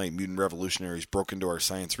 last night, mutant revolutionaries broke into our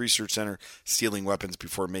science research center, stealing weapons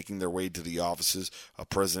before making their way to the offices of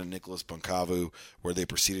President Nicholas Bunkavu, where they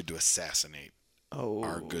proceeded to assassinate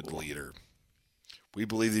our good leader. We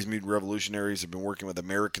believe these mutant revolutionaries have been working with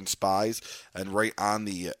American spies, and right on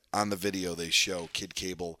the video they show Kid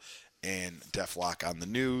Cable and Deathlock on the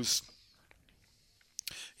news.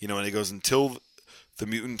 And it goes, until the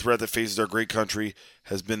mutant threat that faces our great country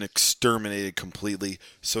has been exterminated completely.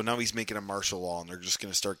 So now he's making a martial law, and they're just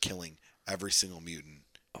going to start killing every single mutant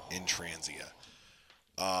in Transia.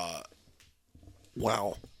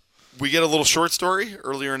 Wow. we get a little short story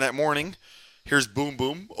earlier in that morning. Here's Boom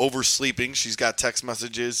Boom oversleeping. She's got text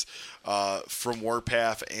messages from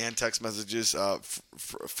Warpath and text messages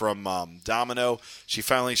from Domino. She's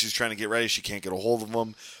trying to get ready. She can't get a hold of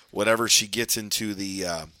them. Whatever. She gets into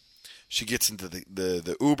the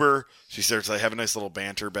Uber. She starts like have a nice little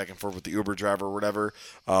banter back and forth with the Uber driver or whatever.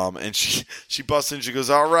 And she busts in. She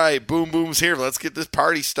goes, "All right, Boom Boom's here. Let's get this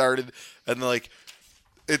party started." And like,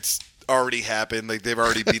 it's already happened. Like they've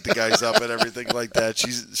already beat the guys up and everything like that.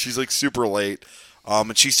 She's like super late.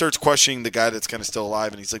 And she starts questioning the guy that's kind of still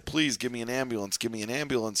alive. And he's like, "Please give me an ambulance. Give me an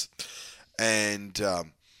ambulance." And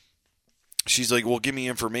she's like, "Well, give me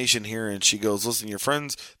information here." And she goes, "Listen, your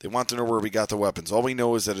friends, they want to know where we got the weapons. All we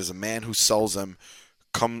know is that there's a man who sells them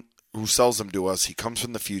to us. He comes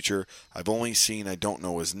from the future. I don't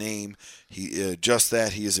know his name. He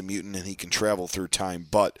he is a mutant and he can travel through time.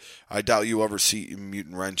 But I doubt you ever see a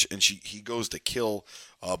mutant wrench." And he goes to kill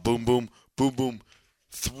Boom Boom. Boom Boom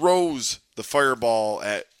throws the fireball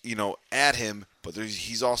at him. But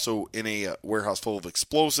he's also in a warehouse full of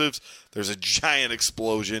explosives. There's a giant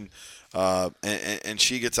explosion. And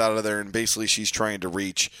she gets out of there, and basically she's trying to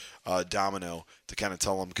reach Domino to kind of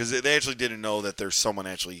tell him, because they actually didn't know that there's someone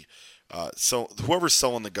actually. So whoever's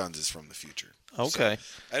selling the guns is from the future. Okay.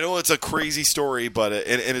 So, I know it's a crazy story, but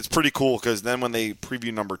and it's pretty cool, because then when they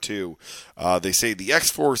preview number 2, they say the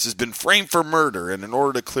X-Force has been framed for murder, and in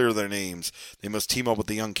order to clear their names, they must team up with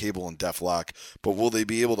the Young Cable and Deathlock. But will they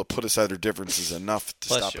be able to put aside their differences enough to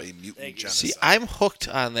stop a mutant genocide? See, I'm hooked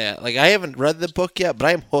on that. Like, I haven't read the book yet, but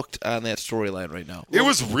I'm hooked on that storyline right now. It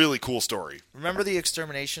was a really cool story. Remember the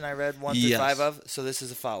Extermination I read 1 through 5 of? So this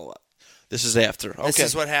is a follow-up. This is after. Okay. This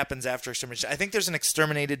is what happens after Extermination. I think there's an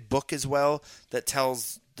Exterminated book as well that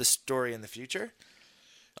tells the story in the future.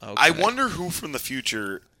 Okay. I wonder who from the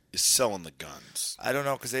future is selling the guns. I don't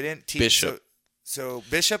know, because they didn't teach. Bishop. So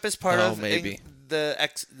Bishop is part of maybe the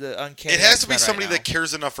Uncanny. It has to be X-Men somebody right now. that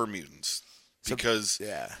cares enough for mutants. Because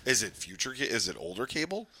yeah. Is it Is it older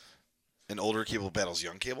Cable? And older Cable battles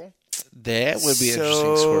young Cable? that would be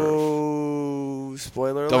interesting. Sort of.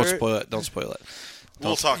 Spoiler alert. Don't spoil it. Don't spoil it.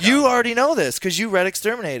 We'll talk. You already know this because you read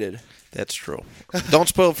Exterminated. That's true. Don't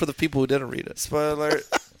spoil it for the people who didn't read it. Spoiler alert.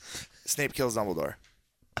 Snape kills Dumbledore.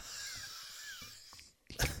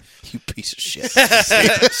 You piece of shit.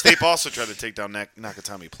 Snape also tried to take down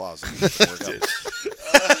Nakatomi Plaza.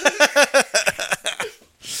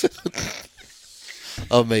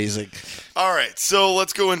 Amazing. All right, so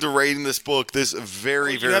let's go into rating this book. This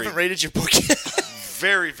very, You haven't rated your book yet.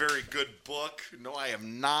 very, very good book. No, I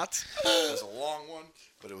am not. It was a long one,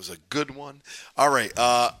 but it was a good one. All right,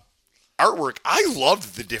 artwork. I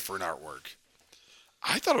loved the different artwork.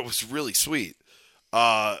 I thought it was really sweet.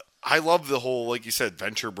 I love the whole, like you said,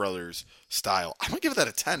 Venture Brothers style. I'm going to give that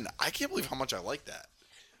a 10. I can't believe how much I like that.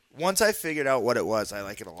 Once I figured out what it was, I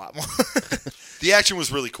like it a lot more. The action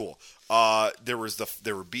was really cool. They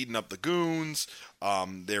were beating up the goons.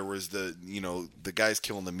 There was the guys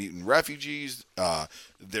killing the mutant refugees.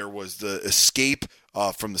 There was the escape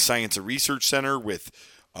from the Science and Research Center with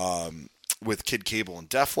Kid Cable and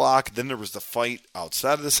Deathlock. Then there was the fight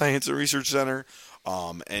outside of the Science and Research Center.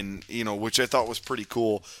 And which I thought was pretty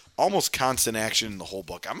cool. Almost constant action in the whole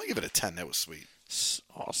book. I'm gonna give it a 10. That was sweet.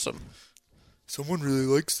 Awesome. Someone really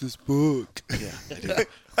likes this book. Yeah, I do.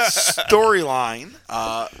 Storyline,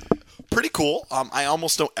 pretty cool. I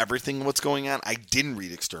almost know everything what's going on. I didn't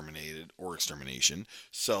read Exterminated or Extermination,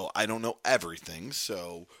 so I don't know everything.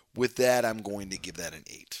 So with that, I'm going to give that an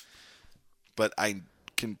 8. But I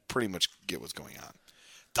can pretty much get what's going on.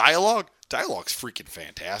 Dialogue's freaking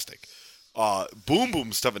fantastic. Boom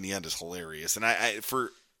Boom stuff in the end is hilarious, and I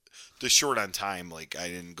for the short on time, like I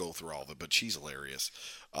didn't go through all of it, but she's hilarious.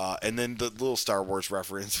 And then the little Star Wars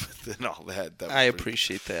reference and all that. I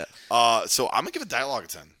appreciate that. So I'm gonna give a dialogue a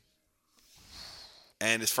 10.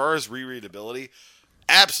 And as far as rereadability,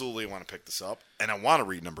 absolutely want to pick this up, and I want to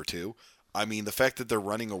read number 2. I mean, the fact that they're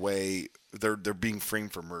running away, they're being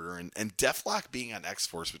framed for murder, and Deathlock being on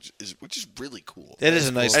X-Force, which is really cool. That is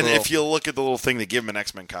a nice. And little... if you look at the little thing, they give him an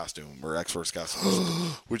X-Men costume or X-Force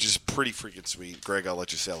costume, which is pretty freaking sweet. Greg, I'll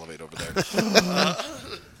let you salivate over there.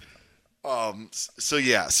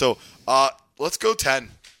 So let's go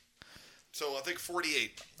 10. So I think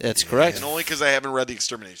 48. That's correct. And only because I haven't read the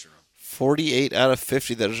Extermination Room. 48 out of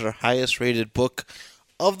 50. That is our highest rated book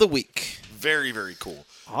of the week. Very, very cool.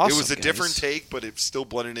 Awesome, it was a guys. different take, but it still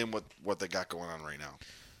blended in with what they got going on right now.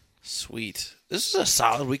 Sweet. This is a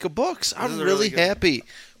solid week of books. I'm is a really really good happy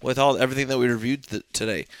with everything that we reviewed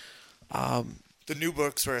today. The new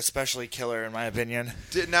books were especially killer, in my opinion.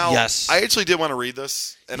 Yes. I actually did want to read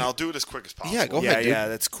this, and I'll do it as quick as possible. Yeah, go ahead, dude. Yeah,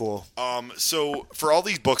 that's cool. So for all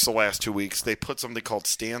these books the last 2 weeks, they put something called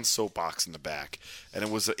Stan's Soapbox in the back, and it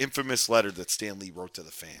was an infamous letter that Stan Lee wrote to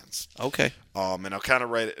the fans. Okay. And I'll kind of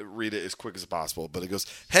read it as quick as possible, but it goes,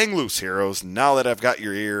 "Hang loose, heroes. Now that I've got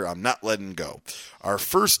your ear, I'm not letting go. Our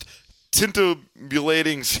first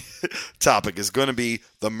tintabulating topic is going to be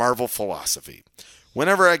the Marvel philosophy.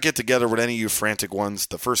 Whenever I get together with any of you frantic ones,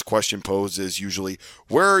 the first question posed is usually,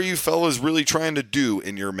 where are you fellas really trying to do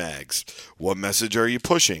in your mags? What message are you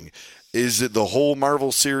pushing? Is it the whole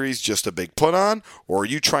Marvel series just a big put-on, or are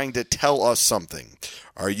you trying to tell us something?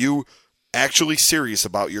 Are you actually serious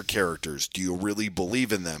about your characters? Do you really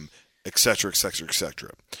believe in them? Etc., etc., etc.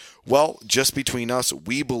 Well, just between us,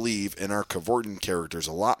 we believe in our Cavortan characters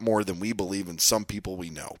a lot more than we believe in some people we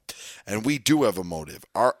know. And we do have a motive,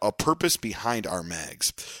 a purpose behind our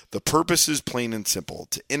mags. The purpose is plain and simple,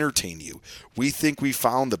 to entertain you. We think we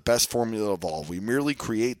found the best formula of all. We merely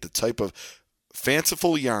create the type of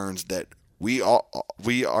fanciful yarns that we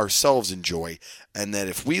ourselves enjoy, and that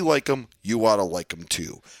if we like them, you ought to like them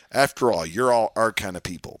too. After all, you're all our kind of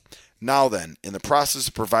people. Now then, in the process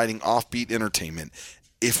of providing offbeat entertainment,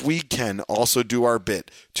 if we can also do our bit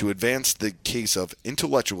to advance the case of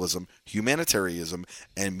intellectualism, humanitarianism,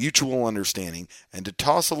 and mutual understanding, and to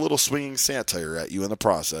toss a little swinging satire at you in the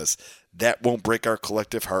process, that won't break our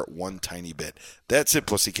collective heart one tiny bit. That's it,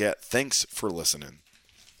 Pussycat. Thanks for listening."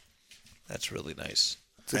 That's really nice.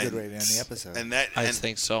 It's a good way to end the episode. I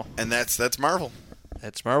think so. And that's Marvel.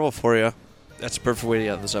 That's Marvel for you. That's a perfect way to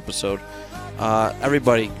end this episode.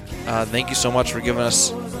 Everybody, thank you so much for giving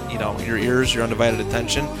us, your ears, your undivided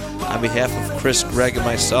attention. On behalf of Chris, Greg, and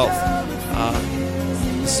myself,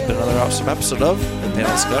 this has been another awesome episode of The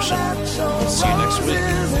Panel Discussion. We'll see you next week.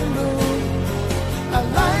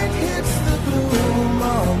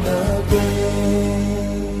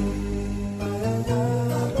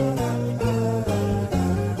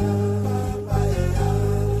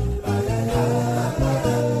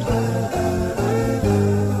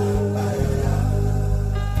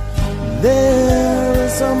 There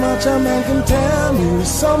is so much a man can tell you,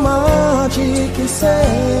 so much he can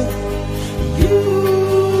say.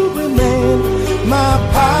 You remain my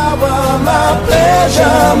power, my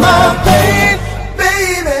pleasure, my pain,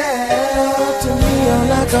 baby. To me, you're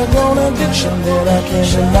like a grown addiction that I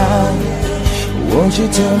can't deny. Won't you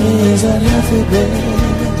tell me, is that healthy, baby?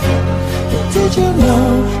 But did you know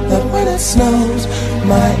that when it snows,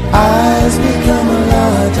 my eyes become a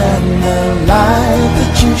light, and the light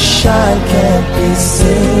that you shine can't be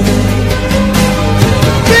seen?